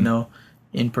that,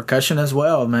 in percussion as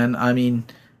well, man. I mean,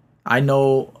 I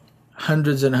know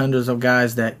hundreds and hundreds of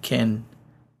guys that can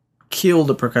kill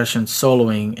the percussion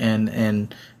soloing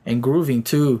and grooving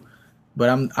too. But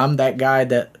I'm that guy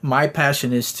that my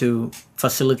passion is to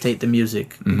facilitate the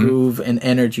music, groove and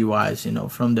energy wise,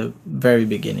 from the very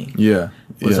beginning. Yeah.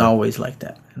 It was always like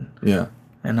that, man. Yeah.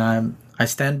 And I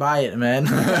stand by it, man.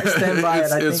 I stand by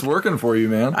it. It's working for you,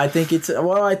 man. I think it's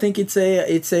what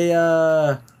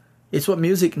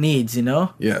music needs,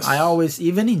 Yes. I always,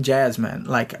 even in jazz, man.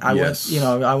 Like I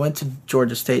went to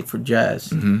Georgia State for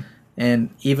jazz, and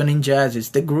even in jazz, it's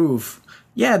the groove.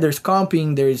 Yeah, there's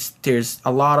comping, there's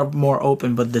a lot of more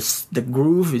open, but the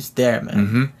groove is there,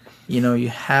 man. You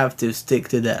have to stick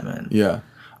to that, man. Yeah.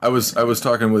 I was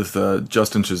talking with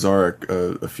Justin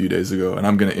Chazarek a few days ago, and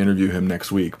I'm going to interview him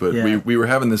next week. But we were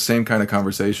having the same kind of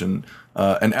conversation,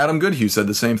 and Adam Goodhue said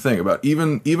the same thing about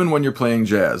even when you're playing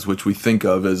jazz, which we think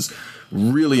of as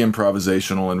really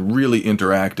improvisational and really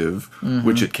interactive,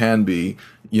 which it can be.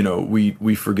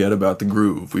 We forget about the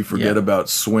groove, we forget about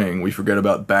swing, we forget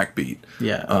about backbeat.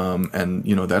 Yeah. And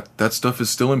that stuff is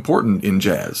still important in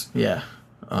jazz. Yeah.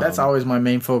 That's always my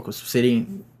main focus,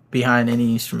 sitting behind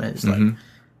any instrument. It's like,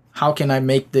 how can I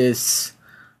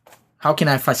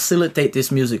facilitate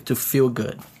this music to feel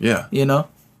good? Yeah.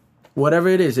 Whatever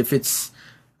it is, if it's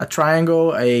a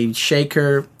triangle, a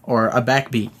shaker, or a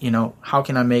backbeat, how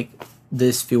can I make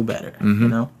this feel better?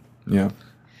 Yeah.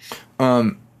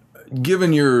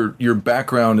 Given your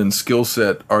background and skill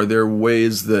set, are there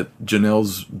ways that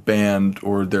Janelle's band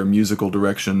or their musical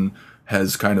direction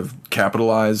has kind of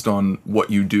capitalized on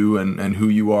what you do and who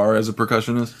you are as a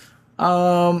percussionist?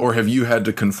 Or have you had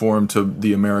to conform to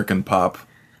the American pop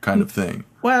kind of thing?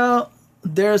 Well,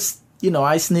 there's,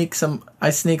 I sneak some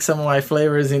of my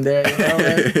flavors in there.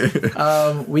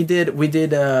 We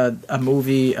did a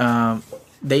movie.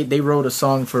 They wrote a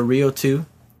song for Rio 2.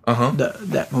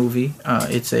 That movie.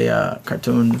 It's a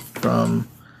cartoon from,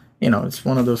 it's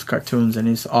one of those cartoons, and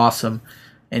it's awesome.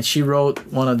 And she wrote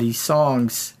one of these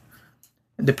songs.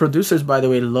 The producers, by the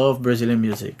way, love Brazilian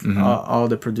music. All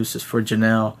the producers for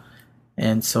Janelle.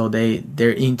 And so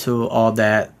they're into all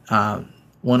that.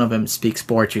 One of them speaks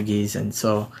Portuguese, and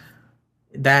so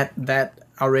that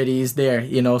already is there,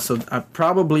 you know. So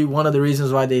probably one of the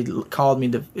reasons why they called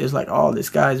me is like, oh, this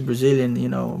guy's Brazilian, you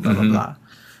know, blah blah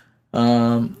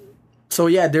blah. So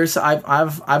yeah,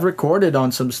 I've recorded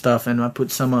on some stuff, and I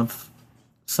put some of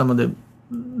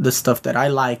the stuff that I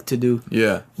like to do.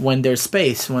 Yeah. When there's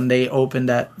space, when they open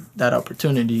that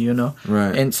opportunity, you know.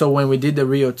 Right. And so when we did the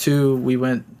Rio 2, we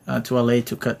went to LA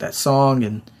to cut that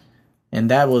song, and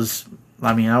that was,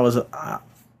 I mean,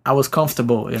 I was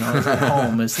comfortable, you know. I was at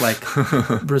home. It's like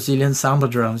Brazilian samba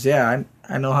drums. Yeah,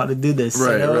 I know how to do this.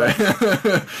 Right, you know?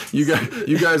 right.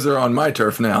 you guys are on my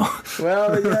turf now.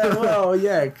 Well,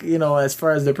 yeah. You know, as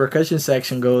far as the percussion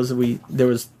section goes, there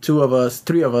was three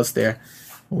of us there.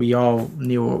 We all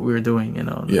knew what we were doing, you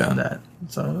know. Yeah. That.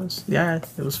 So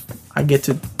it was. I get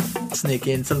to sneak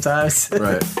in sometimes.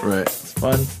 Right. It's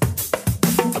fun.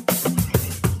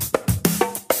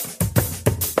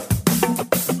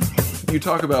 You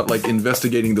talk about like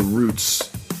investigating the roots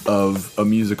of a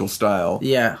musical style.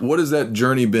 Yeah. What has that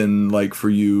journey been like for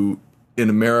you in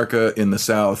America, in the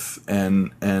South,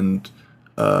 and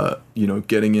you know,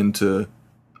 getting into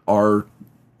our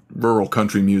rural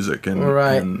country music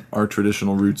and our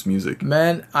traditional roots music?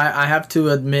 Man, I have to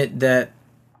admit that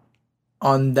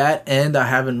on that end, I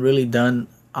haven't really done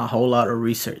a whole lot of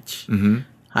research. Mm-hmm.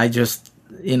 I just,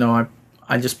 you know,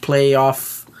 I just play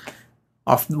off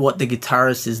what the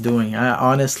guitarist is doing. I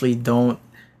honestly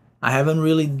I haven't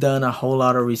really done a whole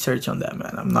lot of research on that,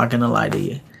 man. I'm not gonna lie to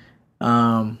you.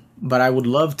 But I would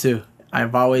love to.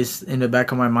 I've always, in the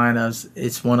back of my mind,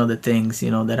 it's one of the things,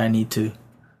 you know, that I need to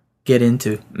get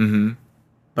into. Mm-hmm.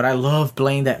 But I love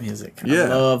playing that music. Yeah. I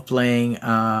love playing,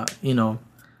 you know,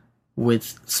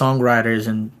 with songwriters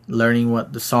and learning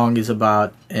what the song is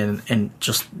about, and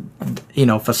just, you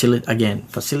know,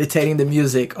 facilitating the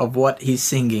music of what he's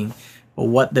singing, or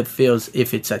what that feels.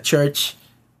 If it's at church,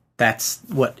 that's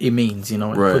what it means, you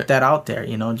know, and put that out there,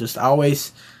 you know. Just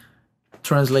always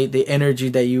translate the energy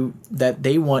that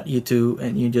they want you to,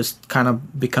 and you just kind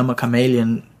of become a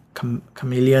chameleon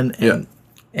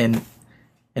and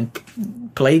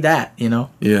play that, you know.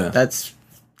 Yeah. That's,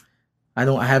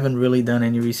 I haven't really done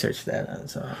any research that.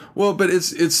 So. Well, but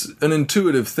it's an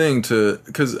intuitive thing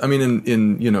because I mean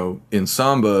in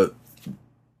samba,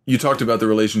 you talked about the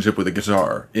relationship with the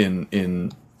guitar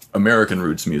in American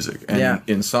roots music, and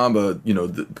in samba, you know,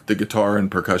 the guitar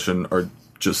and percussion are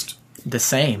just the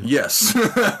same. Yes.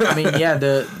 I mean,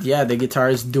 the guitar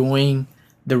is doing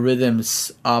the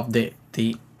rhythms of the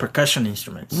percussion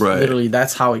instruments. Right. Literally,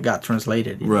 that's how it got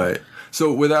translated. Right.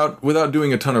 So without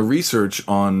doing a ton of research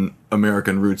on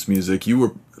American roots music, you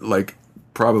were like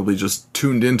probably just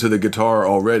tuned into the guitar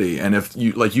already, and if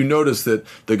you notice that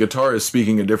the guitar is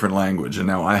speaking a different language, and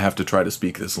now I have to try to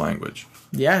speak this language.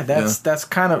 Yeah, that's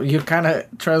kind of, you kind of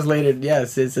translated.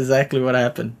 Yes, it's exactly what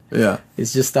happened. Yeah.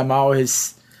 It's just I've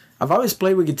always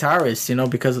played with guitarists, you know,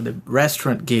 because of the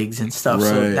restaurant gigs and stuff. Right.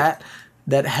 So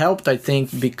that helped, I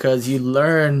think, because you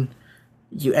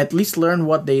at least learn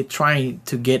what they're trying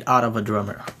to get out of a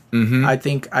drummer. Mm-hmm. I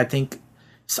think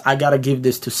I gotta give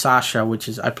this to Sasha, which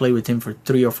is, I played with him for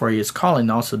 3 or 4 years. Colin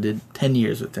also did 10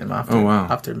 years with him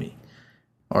after me,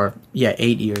 or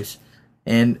 8 years,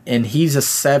 and he's a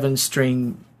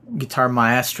 7-string guitar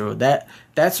maestro.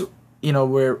 That's you know,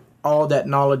 where all that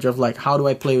knowledge of like, how do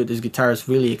I play with this guitar is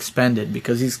really expanded,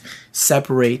 because he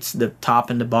separates the top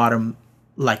and the bottom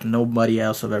like nobody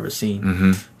else I've ever seen.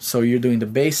 Mm-hmm. So you're doing the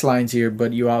bass lines here,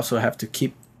 but you also have to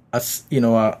keep a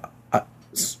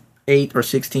 8 or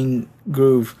 16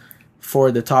 groove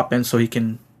for the top end, so he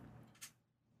can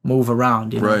move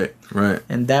around, you know? Right.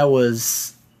 And that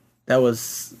was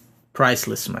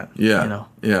priceless, man. Yeah. You know?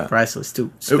 Yeah. Priceless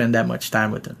to spend that much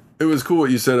time with him. It was cool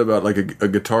what you said about like a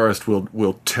guitarist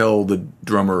will tell the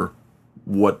drummer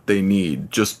what they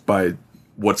need just by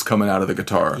what's coming out of the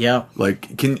guitar. Yeah.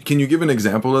 Like, can you give an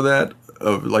example of that?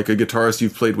 Of like a guitarist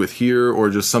you've played with here, or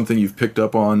just something you've picked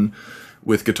up on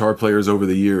with guitar players over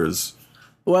the years?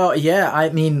 Well, yeah, I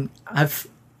mean, I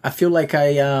feel like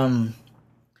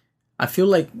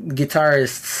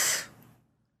guitarists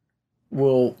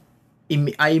will,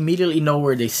 I immediately know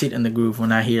where they sit in the groove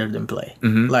when I hear them play.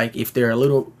 Mm-hmm. Like if they're a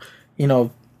little, you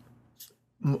know,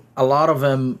 a lot of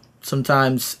them,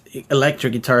 sometimes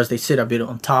electric guitars, they sit a bit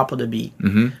on top of the beat.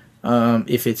 Mm-hmm.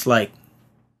 If it's like,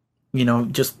 you know,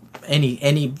 just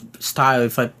any style,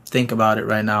 if I think about it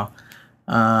right now,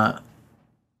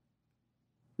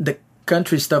 the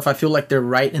country stuff, I feel like they're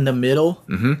right in the middle,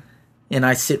 mm-hmm. and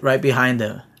I sit right behind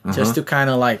them, just to kind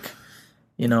of like,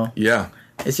 you know,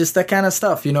 it's just that kind of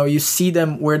stuff. You know, you see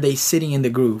them where they sitting in the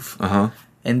groove,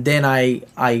 and then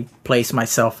I place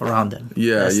myself around them.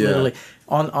 That's literally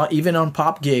on even on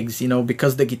pop gigs, you know,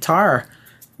 because the guitar,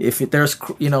 if there's,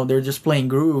 they're just playing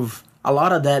groove, a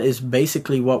lot of that is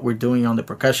basically what we're doing on the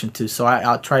percussion too. So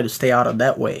I'll try to stay out of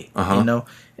that way,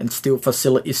 and still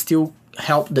still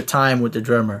help the time with the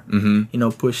drummer,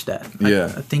 push that.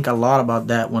 I think a lot about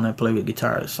that when I play with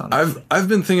guitars. I've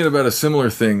been thinking about a similar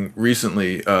thing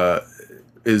recently,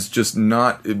 is just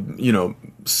not,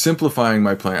 simplifying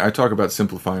my playing. I talk about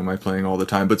simplifying my playing all the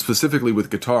time, but specifically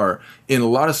with guitar, in a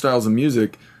lot of styles of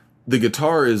music, the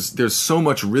guitar there's so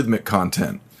much rhythmic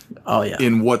content. Oh yeah.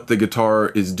 In what the guitar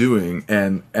is doing,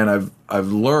 and I've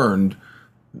learned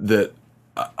that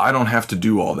I don't have to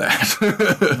do all that.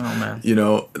 Oh man.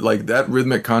 Like that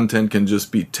rhythmic content can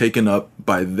just be taken up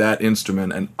by that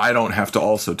instrument, and I don't have to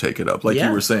also take it up. Like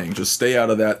you were saying, just stay out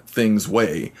of that thing's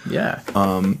way. Yeah.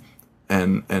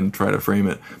 And try to frame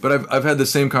it. But I've had the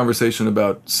same conversation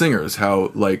about singers,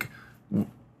 how like,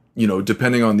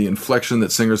 depending on the inflection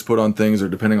that singers put on things, or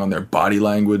depending on their body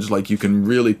language, like you can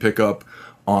really pick up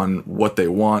on what they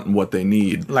want and what they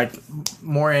need. Like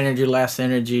more energy, less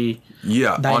energy.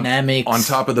 Yeah. Dynamics. On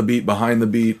top of the beat, behind the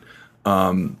beat.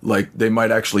 Like they might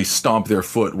actually stomp their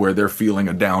foot where they're feeling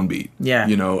a downbeat. Yeah.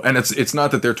 And it's not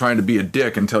that they're trying to be a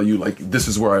dick and tell you like, this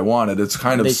is where I want it. It's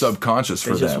kind of subconscious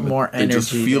for them. They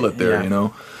just feel it there,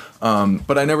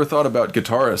 But I never thought about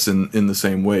guitarists in the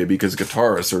same way, because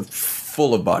guitarists are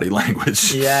full of body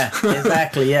language. Yeah,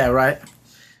 exactly. Yeah, right.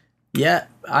 Yeah,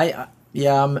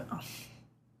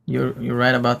 you're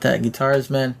right about that. Guitars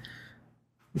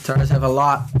have a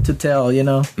lot to tell,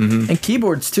 and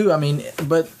keyboards too. I mean,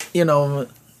 but in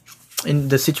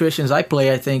the situations I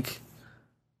play, I think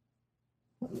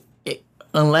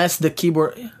unless the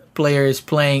keyboard player is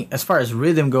playing, as far as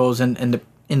rhythm goes, and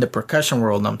in the percussion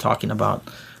world I'm talking about,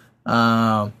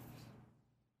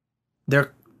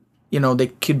 they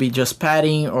could be just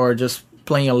padding or just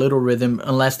playing a little rhythm,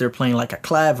 unless they're playing like a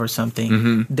clav or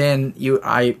something. Then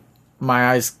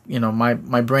my eyes,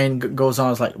 my brain goes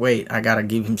on. It's like, wait, I gotta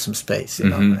give him some space,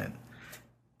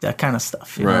 that kind of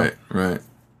stuff. Right.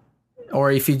 Or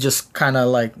if you just kind of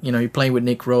like, you're playing with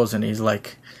Nick Rose and he's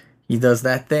like, he does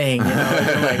that thing, you're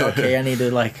like, okay, I need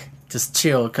to like just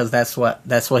chill, because that's what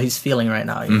he's feeling right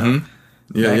now, Yeah,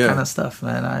 that kind of stuff,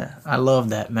 man. I love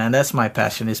that, man. That's my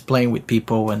passion, is playing with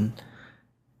people and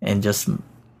just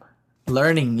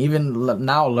learning, even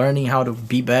now learning how to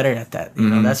be better at that.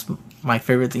 That's my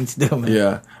favorite thing to do, man.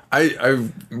 Yeah. I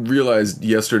realized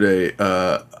yesterday,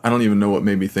 I don't even know what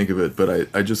made me think of it, but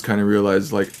I just kind of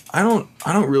realized, like, I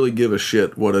don't really give a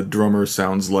shit what a drummer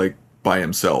sounds like by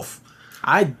himself.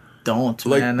 I don't,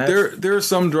 like, man. There are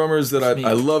some drummers that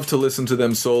I love to listen to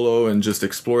them solo and just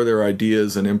explore their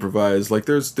ideas and improvise. Like,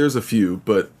 there's a few,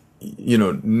 but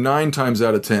 9 times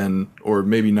out of 10, or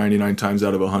maybe 99 times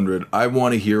out of 100, I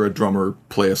want to hear a drummer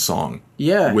play a song.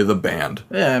 Yeah. With a band.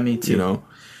 Yeah, me too.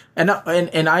 And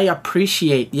I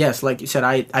appreciate, yes, like you said,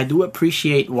 I do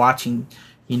appreciate watching,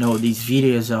 these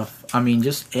videos of,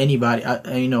 just anybody.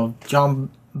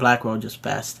 John Blackwell just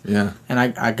passed. Yeah. And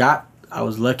I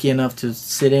was lucky enough to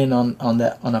sit in on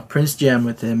a Prince jam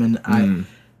with him, and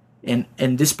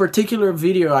and this particular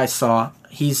video I saw,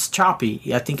 he's choppy.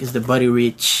 I think it's the Buddy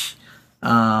Rich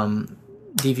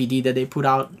DVD that they put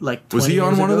out like 20 Was he on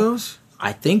years one ago. of those?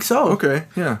 I think so. Okay,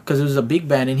 yeah. Because it was a big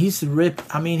band, and he's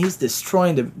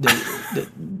destroying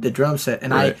the drum set,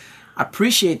 and right. I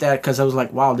appreciate that, because I was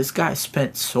like, wow, this guy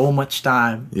spent so much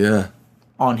time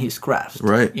on his craft.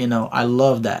 Right. I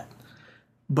love that.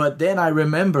 But then I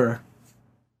remember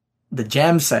the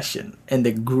jam session and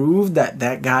the groove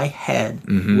that guy had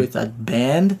with a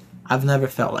band. I've never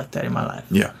felt like that in my life.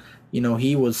 Yeah.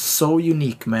 He was so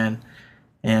unique, man.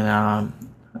 And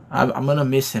I'm gonna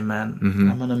miss him, man.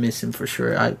 I'm gonna miss him for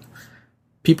sure.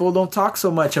 People don't talk so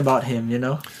much about him,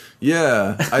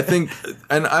 Yeah, I think,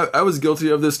 and I was guilty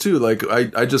of this too. Like,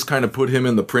 I just kind of put him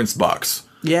in the Prince box.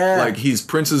 Yeah. Like, he's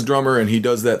Prince's drummer, and he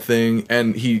does that thing,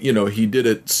 and he did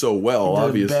it so well,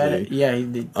 obviously. He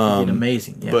did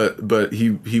amazing. Yeah. But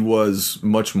he was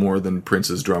much more than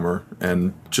Prince's drummer,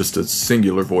 and just a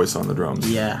singular voice on the drums.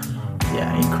 Yeah,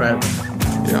 incredible.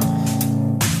 Yeah.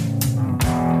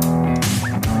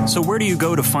 So where do you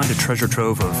go to find a treasure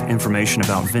trove of information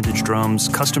about vintage drums,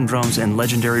 custom drums, and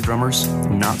legendary drummers?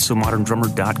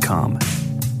 NotSoModernDrummer.com.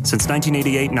 Since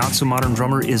 1988, Not So Modern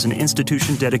Drummer is an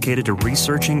institution dedicated to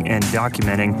researching and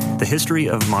documenting the history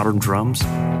of modern drums,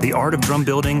 the art of drum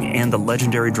building, and the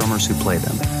legendary drummers who play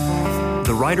them.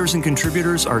 The writers and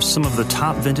contributors are some of the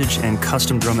top vintage and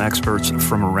custom drum experts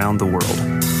from around the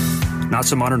world. Not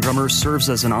So Modern Drummer serves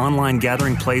as an online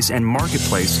gathering place and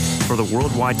marketplace for the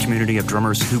worldwide community of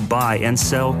drummers who buy and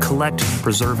sell, collect,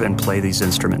 preserve, and play these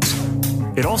instruments.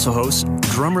 It also hosts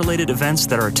drum-related events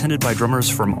that are attended by drummers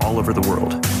from all over the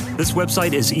world. This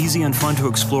website is easy and fun to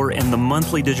explore, and the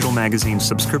monthly digital magazine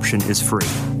subscription is free.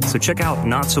 So check out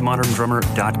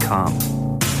notsomoderndrummer.com.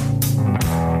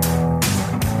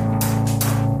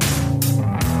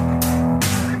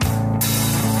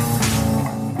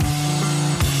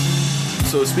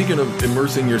 So speaking of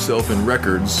immersing yourself in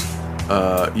records,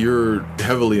 you're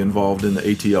heavily involved in the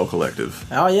ATL Collective.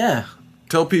 Oh, yeah.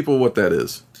 Tell people what that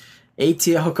is.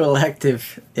 ATL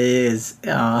Collective is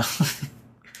a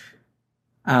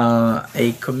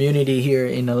community here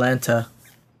in Atlanta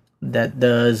that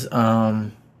does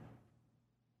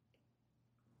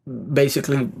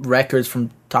basically records from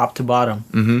top to bottom.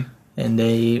 Mm-hmm. And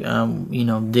they,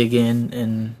 dig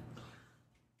in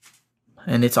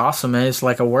and it's awesome, man. It's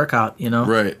like a workout,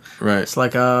 Right. It's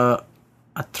like a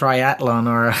triathlon,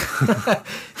 or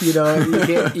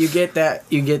you get that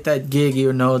gig,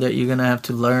 that you're gonna have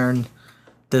to learn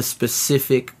the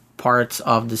specific parts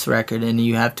of this record, and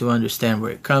you have to understand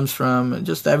where it comes from and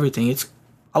just everything. It's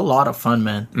a lot of fun,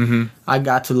 man. Mm-hmm. I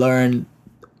got to learn,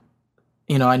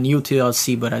 I knew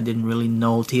TLC, but I didn't really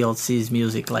know TLC's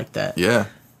music like that. Yeah.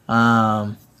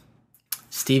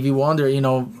 Stevie Wonder,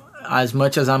 as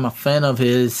much as I'm a fan of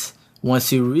his,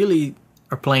 once you really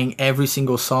are playing every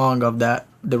single song of the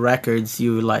records,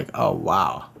 you're like, oh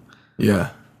wow. Yeah.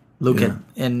 Look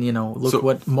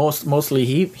what mostly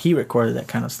he recorded that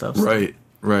kind of stuff. So.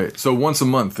 Right. So once a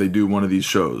month they do one of these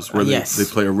shows where they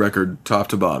play a record top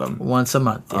to bottom. Once a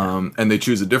month. Yeah. And they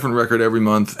choose a different record every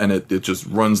month, and it just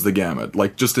runs the gamut.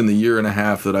 Like just in the year and a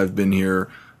half that I've been here,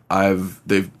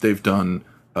 they've done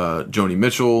Joni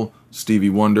Mitchell, Stevie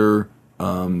Wonder,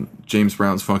 James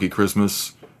Brown's Funky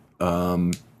Christmas.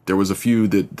 There was a few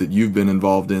that you've been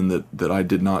involved in that I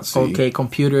did not see. OK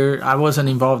Computer. I wasn't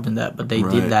involved in that, but they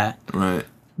did that. Right.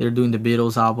 They're doing the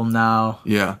Beatles album now.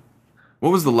 Yeah. What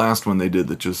was the last one they did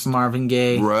that just... Marvin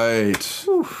Gaye. Right.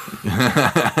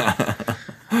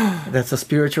 That's a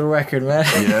spiritual record, man.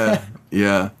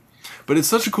 Yeah. But it's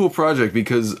such a cool project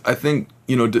because I think,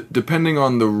 depending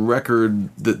on the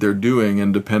record that they're doing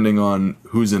and depending on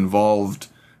who's involved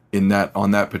in that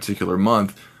on that particular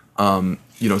month,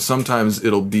 sometimes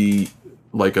it'll be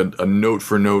like a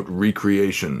note-for-note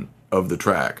recreation of the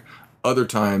track. Other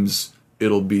times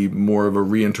it'll be more of a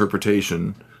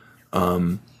reinterpretation.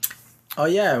 Oh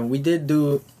yeah, we did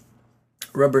do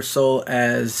Rubber Soul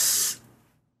as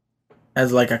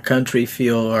like a country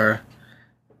feel, or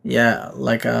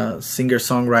like a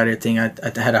singer-songwriter thing. I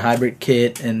had a hybrid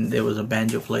kit, and there was a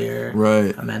banjo player,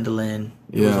 right, a mandolin.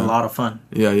 It was a lot of fun.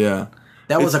 Yeah.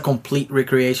 That was a complete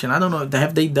recreation. I don't know,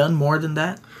 have they done more than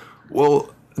that?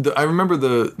 Well, I remember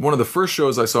one of the first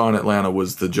shows I saw in Atlanta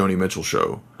was the Joni Mitchell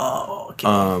show. Oh, okay.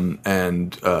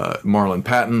 And Marlon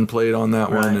Patton played on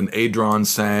that one, and Adron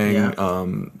sang,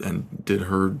 and did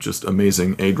her just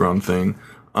amazing Adron thing.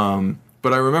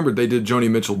 But I remember they did Joni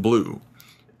Mitchell Blue,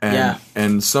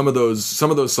 and some of those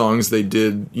songs they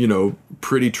did,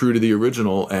 pretty true to the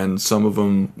original, and some of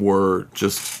them were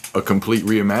just a complete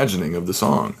reimagining of the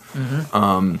song.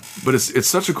 Mm-hmm. But it's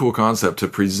such a cool concept to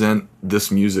present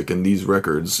this music and these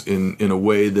records in a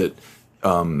way that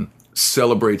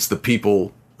celebrates the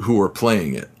people who are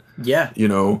playing it. Yeah.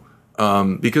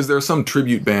 Because there are some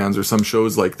tribute bands or some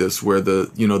shows like this where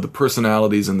the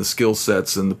personalities and the skill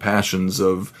sets and the passions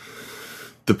of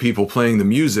the people playing the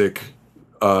music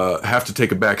have to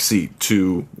take a back seat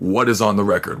to what is on the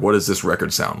record. What does this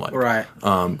record sound like? Right.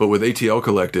 But with ATL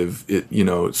Collective,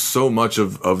 so much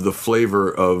of the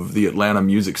flavor of the Atlanta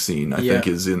music scene, I think,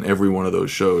 is in every one of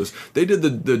those shows. They did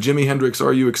the Jimi Hendrix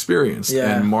Are You Experienced?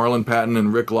 Yeah. And Marlon Patton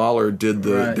and Rick Lawler did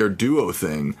their duo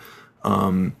thing.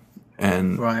 So,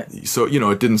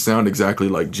 it didn't sound exactly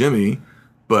like Jimmy,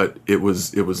 but it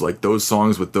was like those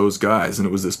songs with those guys, and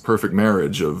it was this perfect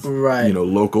marriage of,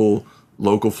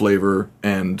 local flavor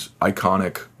and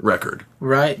iconic record.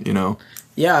 Right.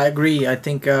 Yeah, I agree. I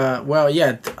think,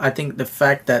 I think the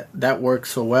fact that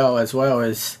works so well as well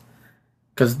is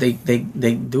because they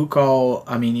do call,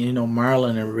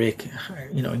 Marlon and Rick,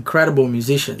 incredible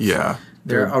musicians. Yeah.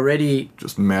 They're already...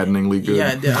 just maddeningly good.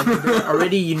 Yeah, they're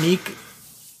already unique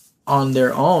on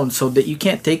their own, so that you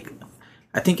can't take...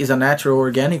 I think it's a natural,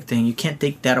 organic thing. You can't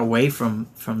take that away from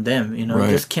them. You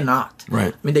just cannot.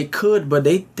 Right. I mean, they could, but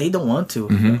they don't want to.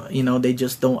 Mm-hmm. They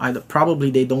just don't. Probably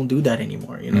they don't do that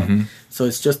anymore. Mm-hmm. So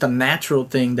it's just a natural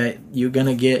thing that you're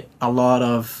gonna get a lot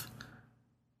of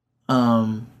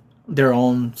their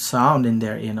own sound in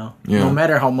there. No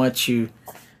matter how much you're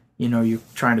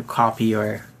trying to copy,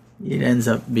 or it ends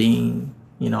up being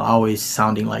always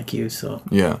sounding like you. So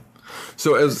yeah.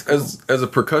 So as a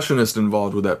percussionist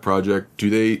involved with that project, do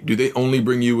they only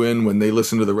bring you in when they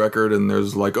listen to the record and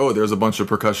there's like, oh, there's a bunch of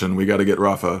percussion, we got to get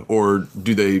Rafa, or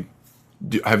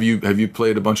have you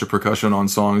played a bunch of percussion on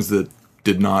songs that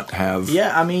did not have?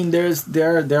 Yeah, I mean, there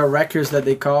are records that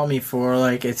they call me for,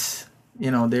 like it's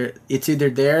it's either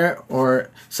there or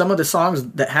some of the songs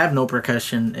that have no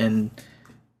percussion, and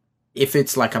if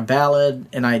it's like a ballad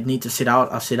and I need to sit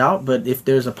out, I'll sit out. But if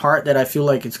there's a part that I feel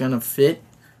like it's gonna fit,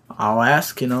 I'll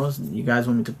ask, you guys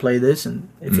want me to play this, and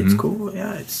if it's cool,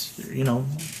 yeah, it's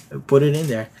put it in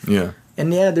there. Yeah.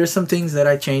 And yeah, there's some things that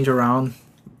I change around.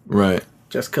 Right.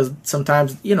 Just because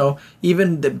sometimes,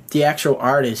 even the actual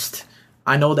artist,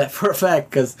 I know that for a fact,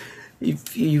 because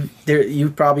you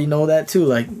probably know that too.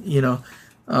 Like,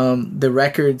 the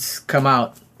records come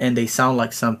out and they sound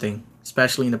like something,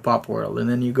 especially in the pop world, and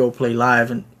then you go play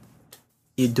live and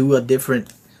you do a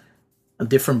different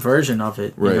version of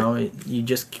it. Right. You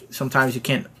just sometimes you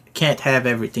can't have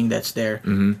everything that's there,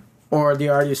 or the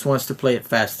artist wants to play it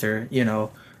faster,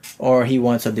 or he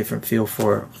wants a different feel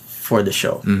for the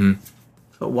show. Mm-hmm.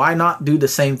 So why not do the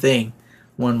same thing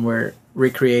when we're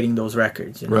recreating those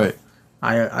records? Right.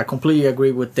 I completely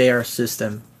agree with their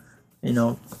system.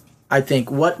 I think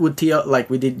what would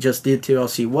like we did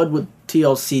TLC, what would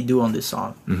TLC do on this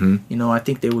song? Mm-hmm. I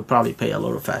think they would probably play a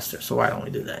little faster. So why don't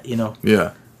we do that?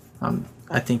 Yeah.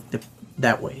 I think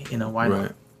that way. Why not?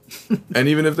 Right. And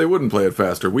even if they wouldn't play it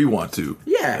faster, we want to.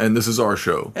 Yeah. And this is our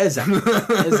show.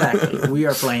 Exactly. We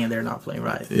are playing, they're not playing,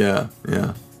 right? Yeah.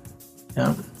 Yeah.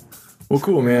 Well,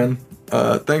 cool, man.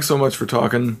 Thanks so much for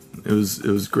talking. It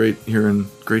was great hearing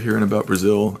about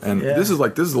Brazil, and this is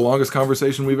the longest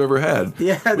conversation we've ever had.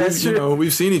 Yeah, that's true.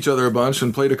 We've seen each other a bunch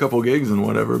and played a couple gigs and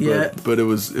whatever, but it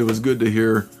was good to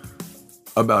hear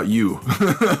about you.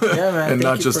 Yeah, man. And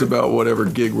not just about whatever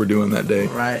gig we're doing that day.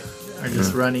 Right. Or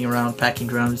just running around packing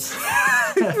drums.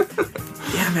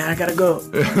 Yeah, man, I gotta go.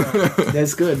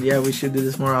 That's good. Yeah, we should do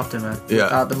this more often, man. Yeah.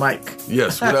 Without the mic.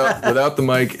 Yes, without the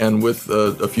mic and with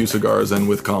a few cigars and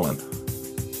with Colin.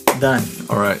 Done.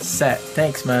 All right. Set.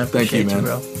 Thanks, man. Thank you, man.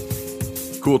 Bro.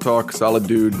 Cool talk, solid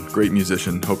dude, great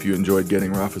musician. Hope you enjoyed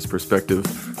getting Rafa's perspective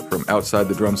from outside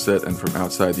the drum set and from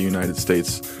outside the United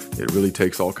States. It really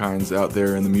takes all kinds out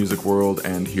there in the music world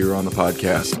and here on the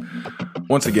podcast.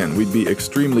 Once again, we'd be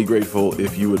extremely grateful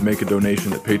if you would make a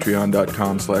donation at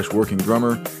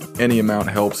patreon.com/workingdrummer. Any amount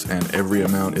helps and every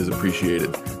amount is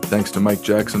appreciated. Thanks to Mike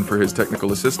Jackson for his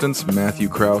technical assistance. Matthew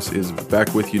Krause is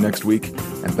back with you next week,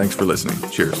 and thanks for listening.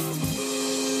 Cheers.